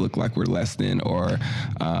make us look like we're less than or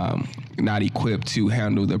not equipped to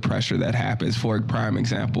handle the pressure that happens. For a prime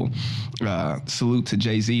example, salute to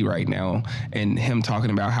Jay-Z right now and him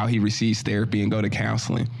talking about how he receives therapy and go to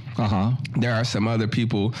counseling. There are some other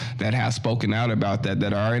people that have spoken out about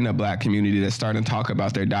that are in the Black community that's starting to talk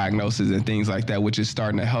about their diagnosis and things like that, which is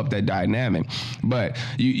starting to help that dynamic. But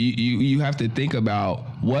you have to think about,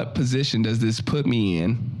 what position does this put me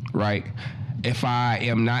in, right? If I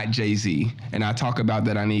am not Jay-Z and I talk about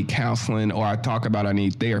that I need counseling, or I talk about I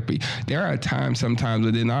need therapy, there are times sometimes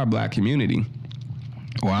within our Black community.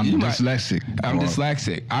 Well, I'm dyslexic. I'm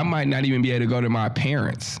dyslexic. I might not even be able to go to my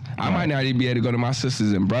parents. I might not even be able to go to my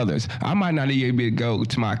sisters and brothers. I might not even be able to go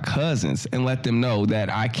to my cousins and let them know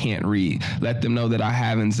that I can't read. Let them know that I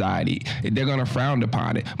have anxiety. They're going to frown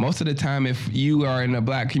upon it. Most of the time, if you are in the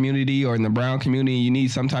Black community or in the brown community and you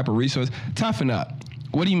need some type of resource, toughen up.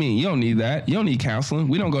 What do you mean? You don't need that. You don't need counseling.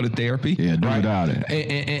 We don't go to therapy. Yeah, do right? without it.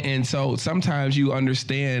 And so sometimes you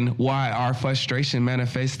understand why our frustration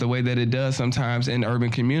manifests the way that it does sometimes in urban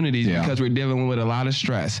communities, because we're dealing with a lot of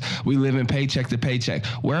stress. We live in paycheck to paycheck.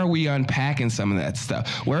 Where are we unpacking some of that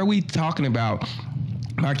stuff? Where are we talking about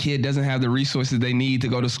our kid doesn't have the resources they need to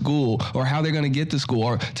go to school, or how they're going to get to school,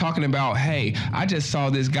 or talking about, hey, I just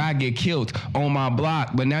saw this guy get killed on my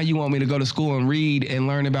block, but now you want me to go to school and read and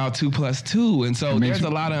learn about 2 + 2. And so there's a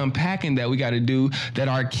lot of unpacking that we got to do that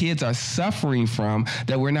our kids are suffering from,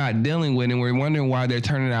 that we're not dealing with, and we're wondering why they're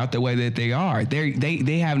turning out the way that they are.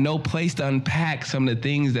 They have no place to unpack some of the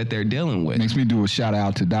things that they're dealing with. Makes me do a shout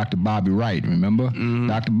out to Dr. Bobby Wright, remember?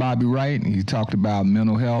 Dr. Bobby Wright, he talked about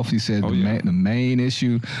mental health. He said the main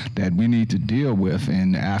issue that we need to deal with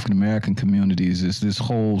in the African American communities is this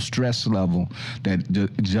whole stress level that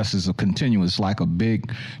just is a continuous, like a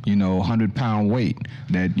big, 100-pound weight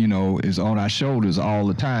that, is on our shoulders all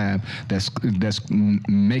the time, that's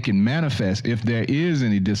making manifest. If there is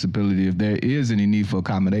any disability, if there is any need for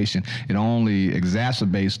accommodation, it only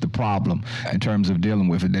exacerbates the problem in terms of dealing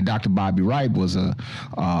with it. And Dr. Bobby Wright was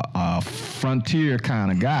a frontier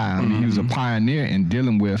kind of guy. I mean, he was a pioneer in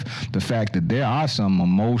dealing with the fact that there are some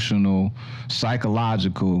emotional,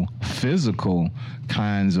 psychological, physical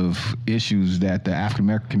kinds of issues that the African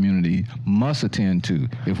American community must attend to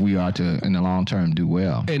if we are to, in the long term, do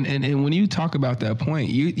well. And when you talk about that point,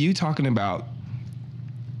 you talking about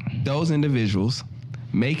those individuals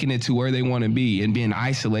making it to where they want to be and being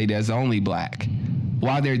isolated as only Black,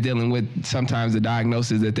 while they're dealing with sometimes the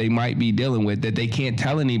diagnosis that they might be dealing with, that they can't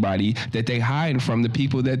tell anybody, that they hide from the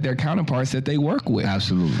people that their counterparts that they work with.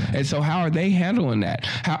 Absolutely. And so how are they handling that?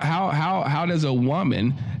 How does a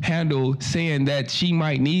woman handle saying that she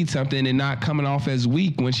might need something and not coming off as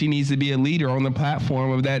weak when she needs to be a leader on the platform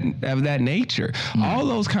of that nature? All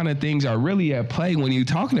those kind of things are really at play when you're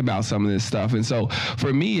talking about some of this stuff. And so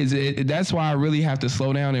for me, that's why I really have to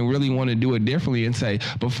slow down and really want to do it differently and say,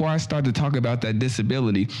 before I start to talk about that disability,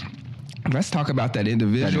 let's talk about that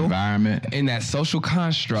individual, that environment, and that social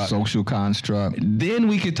construct. Then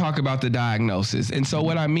we could talk about the diagnosis. And so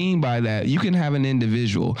what I mean by that, you can have an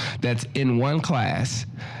individual that's in one class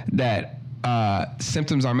that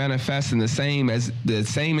symptoms are manifesting the same as the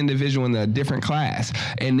same individual in a different class.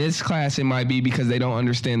 In this class, it might be because they don't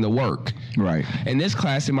understand the work. Right. In this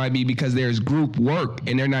class, it might be because there's group work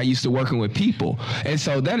and they're not used to working with people. And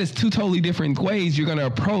so that is two totally different ways you're going to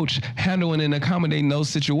approach handling and accommodating those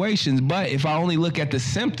situations. But if I only look at the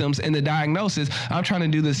symptoms and the diagnosis, I'm trying to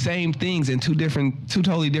do the same things in two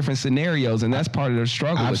totally different scenarios. And that's part of the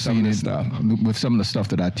struggle with some of this stuff. With some of the stuff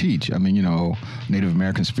that I teach. I mean, Native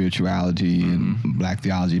American spirituality and Black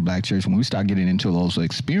theology, Black church, when we start getting into those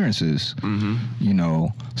experiences,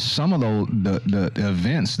 some of the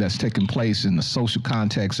events that's taking place in the social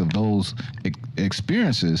context of those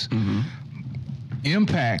experiences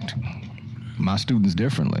impact my students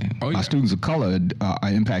differently. My students of color are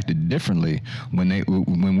impacted differently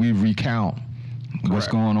when we recount what's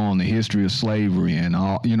going on, the history of slavery and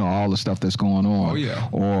all the stuff that's going on.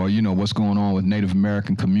 Or, what's going on with Native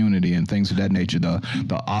American community and things of that nature, the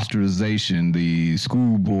ostracization, the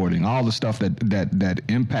school boarding, all the stuff that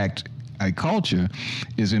impact a culture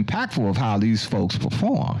is impactful of how these folks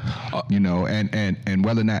perform, and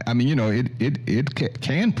whether or not, it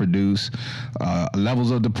can produce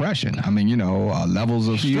levels of depression. Levels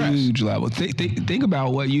of stress. Huge level. Think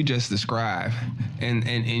about what you just described,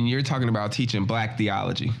 and you're talking about teaching Black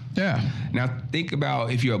theology. Yeah. Now think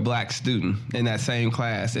about if you're a Black student in that same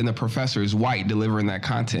class and the professor is white delivering that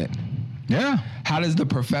content. Yeah. How does the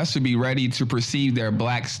professor be ready to perceive their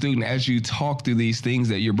Black student as you talk through these things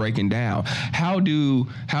that you're breaking down? How do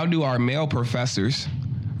our male professors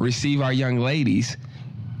receive our young ladies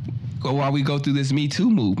while we go through this Me Too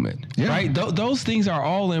movement, Yeah. right? Those things are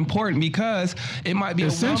all important because it might be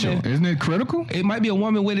Essential. a woman. Isn't it critical? It might be a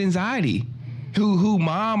woman with anxiety who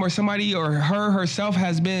mom or somebody or herself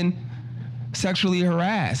has been sexually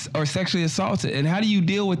harassed or sexually assaulted. And how do you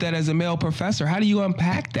deal with that as a male professor? How do you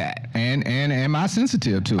unpack that? And am I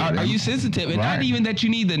sensitive to it? Are you sensitive? And Right. not even that you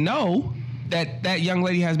need to know that young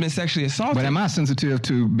lady has been sexually assaulted. But am I sensitive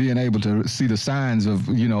to being able to see the signs of,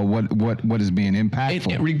 what is being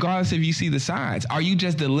impactful? Regardless if you see the signs, are you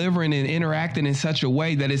just delivering and interacting in such a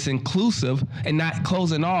way that it's inclusive and not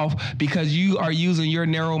closing off because you are using your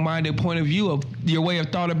narrow-minded point of view of your way of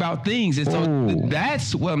thought about things? And so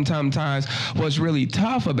that's what sometimes what's really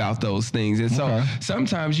tough about those things. And so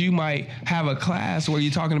sometimes you might have a class where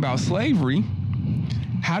you're talking about slavery.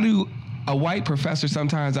 How do a white professor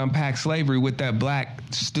sometimes unpack slavery with that black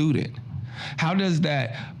student? How does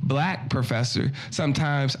that black professor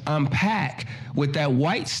sometimes unpack with that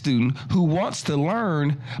white student who wants to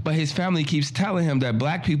learn, but his family keeps telling him that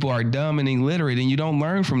black people are dumb and illiterate and you don't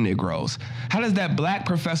learn from Negroes? How does that black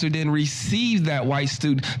professor then receive that white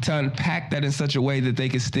student to unpack that in such a way that they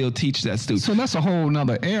can still teach that student? So that's a whole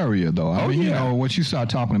nother area, though. I mean, what you start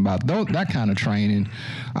talking about, that kind of training,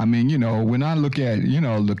 I mean, when I look at,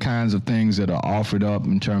 the kinds of things that are offered up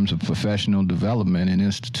in terms of professional development in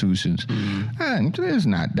institutions,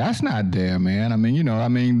 that's not there, man. I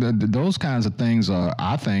mean, those kinds of things are,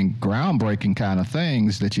 I think, groundbreaking kind of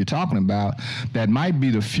things that you're talking about that might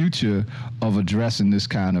be the future of addressing this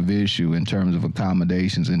kind of issue in terms of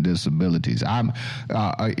accommodations and disabilities.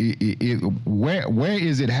 Where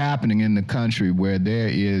is it happening in the country where there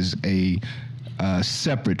is a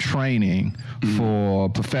separate training for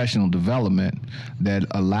professional development that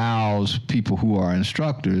allows people who are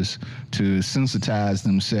instructors to sensitize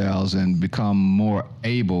themselves and become more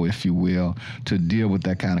able, if you will, to deal with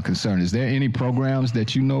that kind of concern? Is there any programs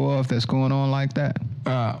that you know of that's going on like that?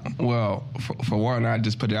 Well, for one, I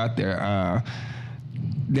just put it out there.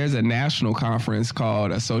 There's a national conference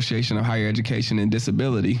called Association of Higher Education and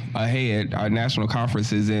Disability. AHEAD, our national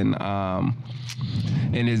conference is in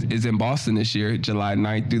is in Boston this year, July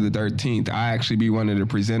 9th through the 13th. I actually be one of the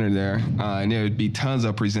presenters there, and there would be tons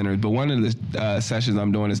of presenters. But one of the sessions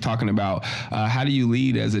I'm doing is talking about how do you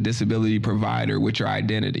lead as a disability provider with your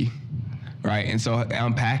identity? Right. And so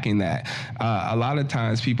unpacking that, a lot of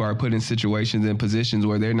times people are put in situations and positions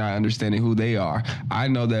where they're not understanding who they are. I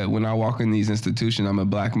know that when I walk in these institutions, I'm a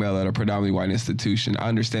black male at a predominantly white institution. I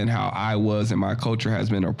understand how I was and my culture has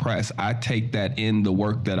been oppressed. I take that in the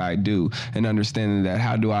work that I do and understanding that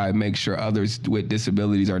how do I make sure others with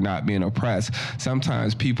disabilities are not being oppressed.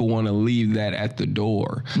 Sometimes people want to leave that at the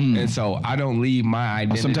door. And so I don't leave my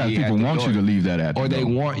identity at the door. Sometimes people want you to leave that at the door. Or they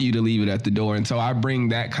want you to leave it at the door. And so I bring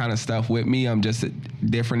that kind of stuff with me. I'm just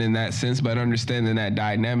different in that sense, but understanding that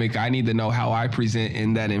dynamic, I need to know how I present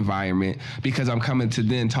in that environment because I'm coming to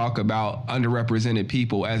then talk about underrepresented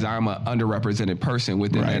people as I'm an underrepresented person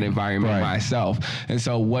within that environment myself. And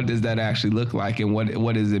so what does that actually look like and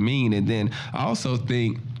what does it mean? And then I also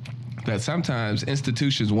think that sometimes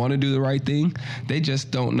institutions want to do the right thing, they just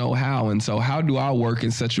don't know how. And so how do I work in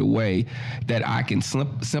such a way that I can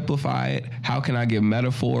simplify it? How can I give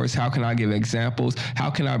metaphors? How can I give examples? How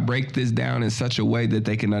can I break this down in such a way that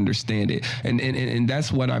they can understand it? And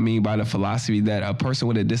that's what I mean by the philosophy that a person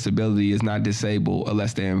with a disability is not disabled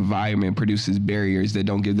unless their environment produces barriers that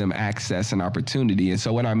don't give them access and opportunity. And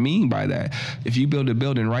so what I mean by that, if you build a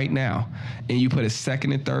building right now and you put a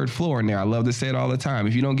second and third floor in there, I love to say it all the time,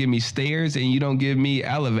 if you don't give me stairs and you don't give me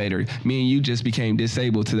elevator, me and you just became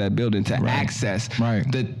disabled to that building to access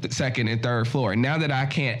the second and third floor. And now that I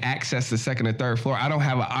can't access the second and third floor, I don't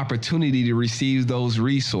have an opportunity to receive those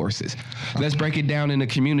resources. Let's break it down in the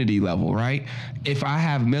community level, right? If I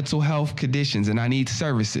have mental health conditions and I need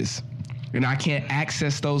services, and I can't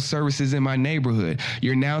access those services in my neighborhood,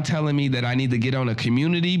 you're now telling me that I need to get on a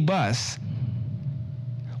community bus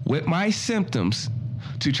with my symptoms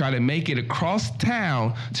to try to make it across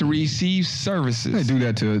town to receive services. They do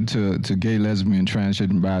that to gay, lesbian,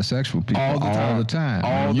 transgender, and bisexual people all the time.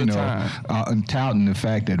 Touting the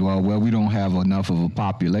fact that, well, we don't have enough of a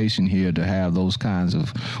population here to have those kinds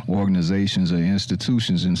of organizations or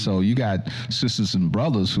institutions. And so you got sisters and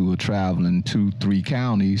brothers who are traveling 2-3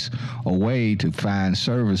 counties away to find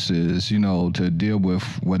services, to deal with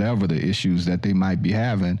whatever the issues that they might be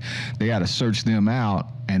having. They got to search them out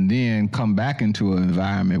and then come back into an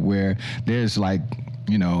environment where there's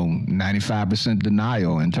 95%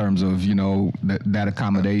 denial in terms of, that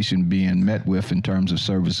accommodation being met with in terms of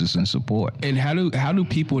services and support. And how do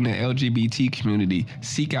people in the LGBT community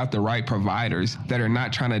seek out the right providers that are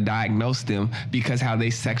not trying to diagnose them because how they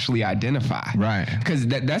sexually identify? Right. Because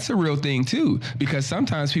that's a real thing too. Because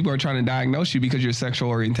sometimes people are trying to diagnose you because of your sexual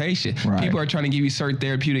orientation. Right. People are trying to give you certain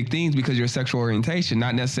therapeutic things because of your sexual orientation,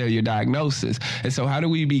 not necessarily your diagnosis. And so how do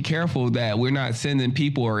we be careful that we're not sending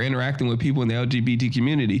people or interacting with people in the LGBT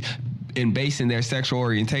community and basing their sexual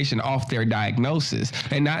orientation off their diagnosis,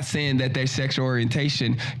 and not saying that their sexual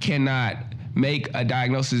orientation cannot make a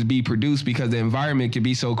diagnosis be produced because the environment can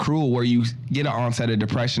be so cruel where you get an onset of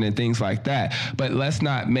depression and things like that. But let's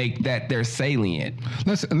not make that their salient.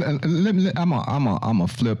 I'm gonna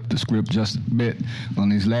flip the script just a bit on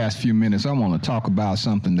these last few minutes. I want to talk about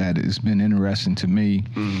something that has been interesting to me.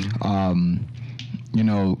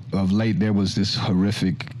 Of late there was this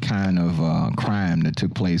horrific kind of crime that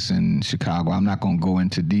took place in Chicago. I'm not going to go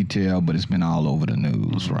into detail, but it's been all over the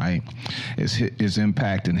news, right? It's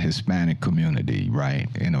impacting the Hispanic community, right,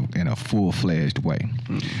 in a full-fledged way.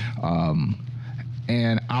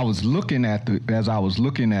 And I was looking at the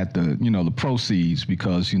proceeds,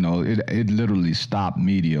 because it literally stopped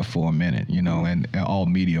media for a minute, and all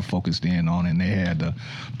media focused in on it, and the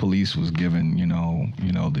police was given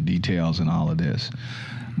the details and all of this.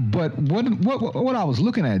 But what I was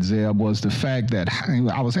looking at, Zeb, was the fact that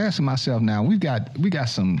I was asking myself, now we got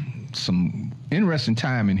some interesting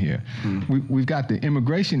time in here. We've got the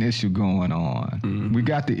immigration issue going on. We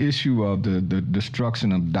got the issue of the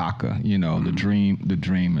destruction of DACA, the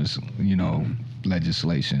Dreamers,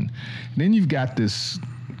 legislation. And then you've got this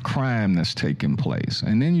crime that's taking place.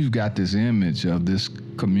 And then you've got this image of this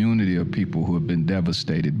community of people who have been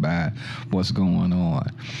devastated by what's going on.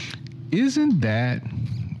 Isn't that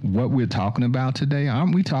what we're talking about today?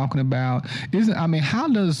 Aren't we talking about, how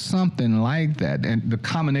does something like that, and the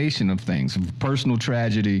combination of things, personal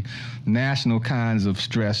tragedy, national kinds of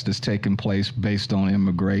stress that's taking place based on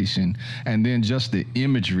immigration, and then just the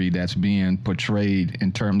imagery that's being portrayed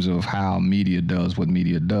in terms of how media does what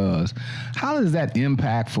media does, how is that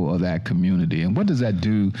impactful of that community? And what does that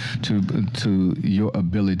do to your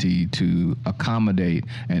ability to accommodate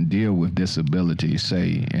and deal with disability,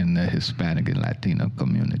 say, in the Hispanic and Latino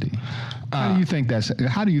community? How do you think that's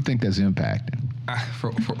impacting?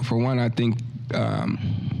 For one, I think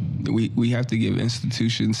we have to give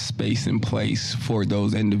institutions space and place for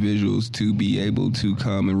those individuals to be able to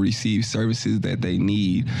come and receive services that they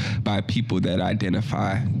need by people that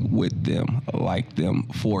identify with them, like them,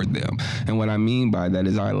 for them. And what I mean by that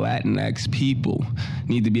is our Latinx people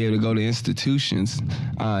need to be able to go to institutions,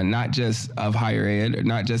 not just of higher ed, or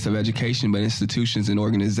not just of education, but institutions and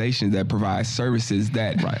organizations that provide services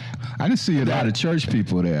that... Right. I didn't see a lot of church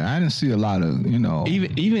people there. I didn't see a lot of,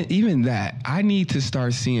 Even that, I need to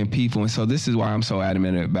start seeing people, and so this is why I'm so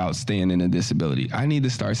adamant about staying in a disability. I need to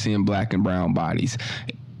start seeing Black and brown bodies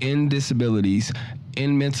in disabilities,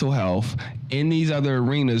 in mental health, in these other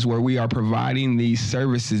arenas where we are providing these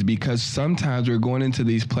services, because sometimes we're going into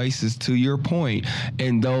these places, to your point,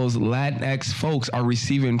 and those Latinx folks are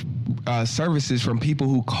receiving services from people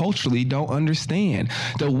who culturally don't understand.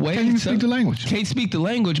 Can't even speak the language. Can't speak the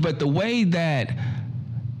language, but the way that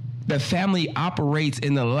the family operates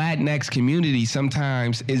in the Latinx community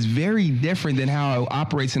sometimes is very different than how it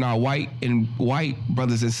operates in our white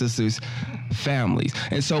brothers and sisters families.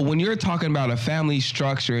 And so when you're talking about a family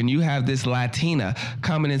structure and you have this Latina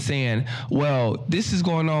coming and saying, well, this is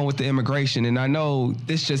going on with the immigration, and I know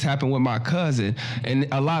this just happened with my cousin, and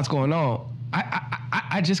a lot's going on.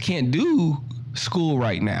 I just can't do school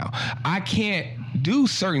right now. I can't do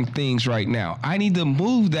certain things right now. I need to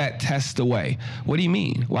move that test away. What do you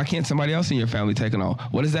mean? Why can't somebody else in your family take it on?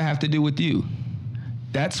 What does that have to do with you?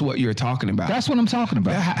 That's what you're talking about. That's what I'm talking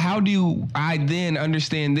about. How do I then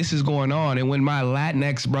understand this is going on? And when my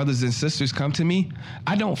Latinx brothers and sisters come to me,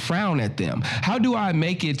 I don't frown at them. How do I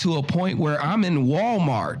make it to a point where I'm in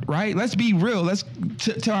Walmart, right? Let's be real. Let's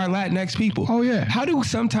to our Latinx people. Oh, yeah. How do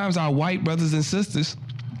sometimes our white brothers and sisters,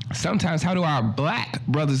 sometimes how do our Black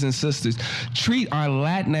brothers and sisters treat our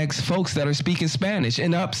Latinx folks that are speaking Spanish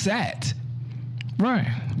and upset? Right.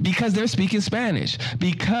 Because they're speaking Spanish.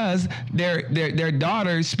 Because their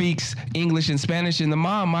daughter speaks English and Spanish and the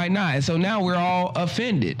mom might not. And so now we're all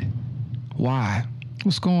offended. Why?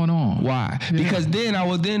 What's going on? Why? Yeah. Because then I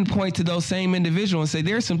will then point to those same individuals and say,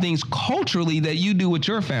 there's some things culturally that you do with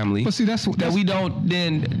your family, but see, that's that we don't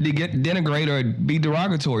then denigrate or be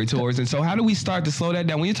derogatory towards. And so how do we start to slow that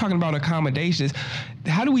down? When you're talking about accommodations,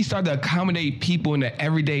 how do we start to accommodate people in their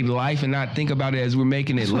everyday life and not think about it as we're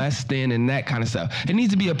making it less than and that kind of stuff? It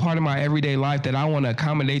needs to be a part of my everyday life that I want to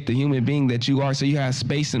accommodate the human being that you are, so you have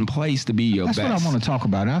space and place to be your best. That's what I want to talk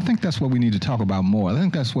about. And I think that's what we need to talk about more. I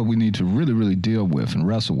think that's what we need to really, really deal with and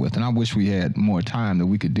wrestle with. And I wish we had more time that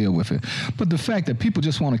we could deal with it. But the fact that people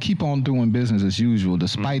just want to keep on doing business as usual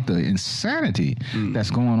despite the insanity that's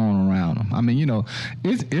going on around them. I mean, you know,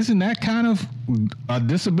 isn't that kind of a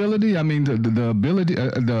disability? I mean, the ability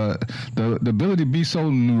the ability to be so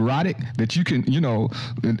neurotic that you can, you know,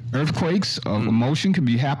 earthquakes of emotion can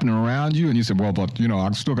be happening around you, and you say, well, but you know,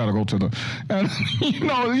 I still got to go to the, and, you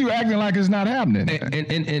know, you acting like it's not happening.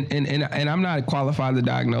 And I'm not qualified to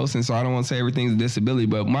diagnose, and so I don't want to say everything's a disability.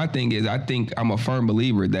 But my thing is, I think I'm a firm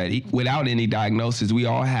believer that without any diagnosis, we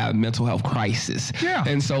all have mental health crisis. Yeah.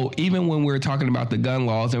 And so even when we're talking about the gun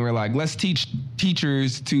laws, and we're like, let's teach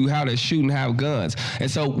teachers to how to shoot and have guns, and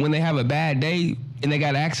so when they have a bad day and they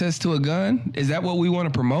got access to a gun, is that what we want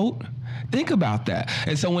to promote? Think about that.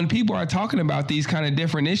 And so when people are talking about these kind of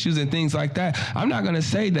different issues and things like that, I'm not going to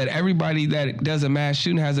say that everybody that does a mass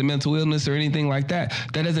shooting has a mental illness or anything like that.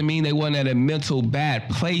 That doesn't mean they wasn't at a mental bad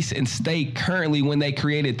place and state currently when they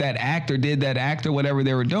created that act or did that act or whatever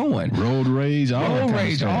they were doing. Road rage,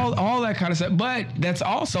 all that kind of stuff. But that's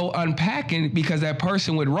also unpacking, because that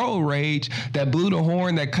person with road rage that blew the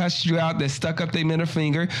horn, that cussed you out, that stuck up their middle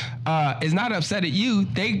finger, is not upset at you.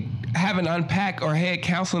 They haven't unpacked or had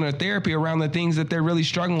counseling or therapy around the things that they're really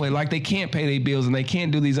struggling with, like they can't pay their bills and they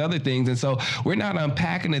can't do these other things. And so we're not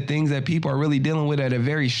unpacking the things that people are really dealing with at a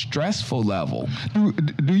very stressful level.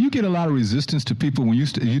 Do you get a lot of resistance to people when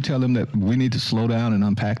you tell them that we need to slow down and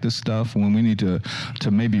unpack this stuff, when we need to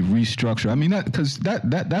maybe restructure? I mean, because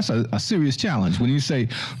that's a serious challenge. When you say,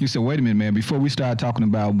 wait a minute, man, before we start talking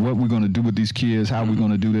about what we're going to do with these kids, how we're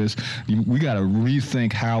going to do this, we got to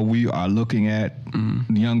rethink how we are looking at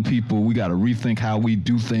young people. We got to rethink how we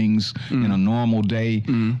do things in a normal day.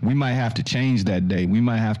 We might have to change that day. We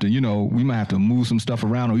might have to, move some stuff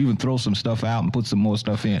around, or even throw some stuff out and put some more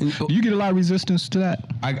stuff in. Do you get a lot of resistance to that?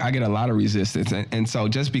 I get a lot of resistance. And so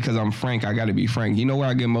just because I'm frank, I got to be frank. You know where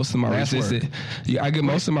I get most of my resistance? I get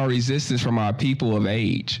most of my resistance from our people of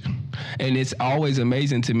age. And it's always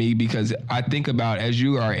amazing to me, because I think about, as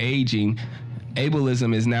you are aging,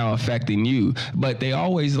 ableism is now affecting you. But they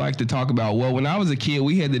always like to talk about, well, when I was a kid,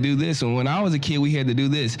 we had to do this, and when I was a kid, we had to do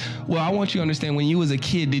this. Well, I want you to understand, when you was a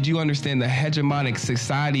kid, did you understand the hegemonic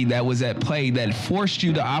society that was at play that forced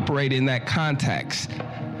you to operate in that context?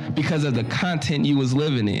 Because of the content you was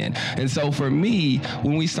living in. And so for me,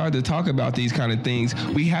 when we start to talk about these kind of things,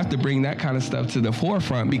 we have to bring that kind of stuff to the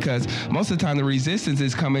forefront, because most of the time the resistance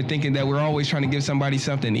is coming thinking that we're always trying to give somebody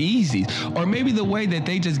something easy, or maybe the way that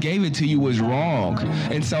they just gave it to you was wrong.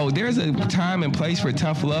 And so there's a time and place for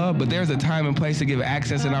tough love, but there's a time and place to give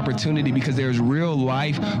access and opportunity, because there's real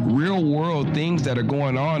life, real world things that are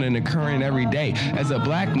going on and occurring every day. As a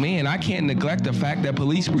black man, I can't neglect the fact that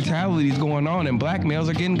police brutality is going on and black males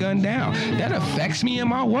are getting gunned down. That affects me in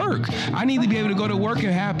my work. I need to be able to go to work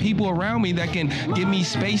and have people around me that can give me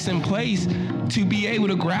space and place to be able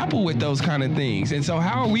to grapple with those kind of things. And so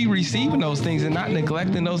how are we receiving those things and not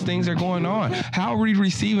neglecting those things that are going on? How are we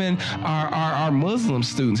receiving our Muslim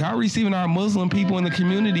students? How are we receiving our Muslim people in the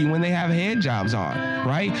community when they have head jobs on,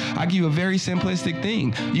 right? I give you a very simplistic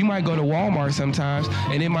thing. You might go to Walmart sometimes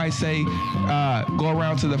and it might say, go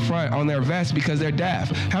around to the front on their vest because they're deaf.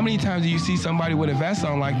 How many times do you see somebody with a vest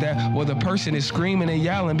on like that where the person is screaming and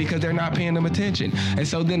yelling because they're not paying them attention? And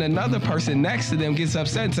so then another person next to them gets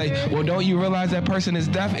upset and say, well, don't you realize that person is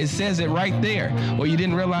deaf? It says it right there. Well, you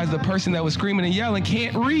didn't realize the person that was screaming and yelling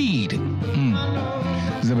can't read.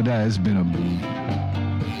 Zebadiah, it's been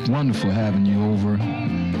a wonderful having you over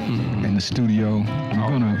in the studio.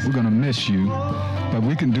 We're gonna miss you, but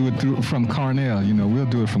we can do it from Cornell. You know, we'll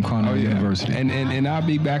do it from Cornell University. And I'll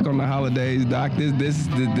be back on the holidays, Doc.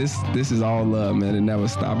 This is all love, man. It never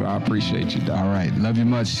stops. I appreciate you, Doc. All right, love you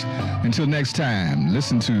much. Until next time,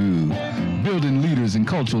 listen to Building Leaders in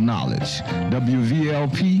Cultural Knowledge,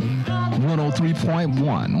 WVLP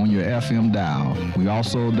 103.1 on your FM dial. We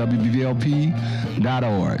also WVLP.org.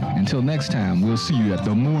 Until next time, we'll see you at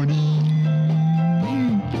the morning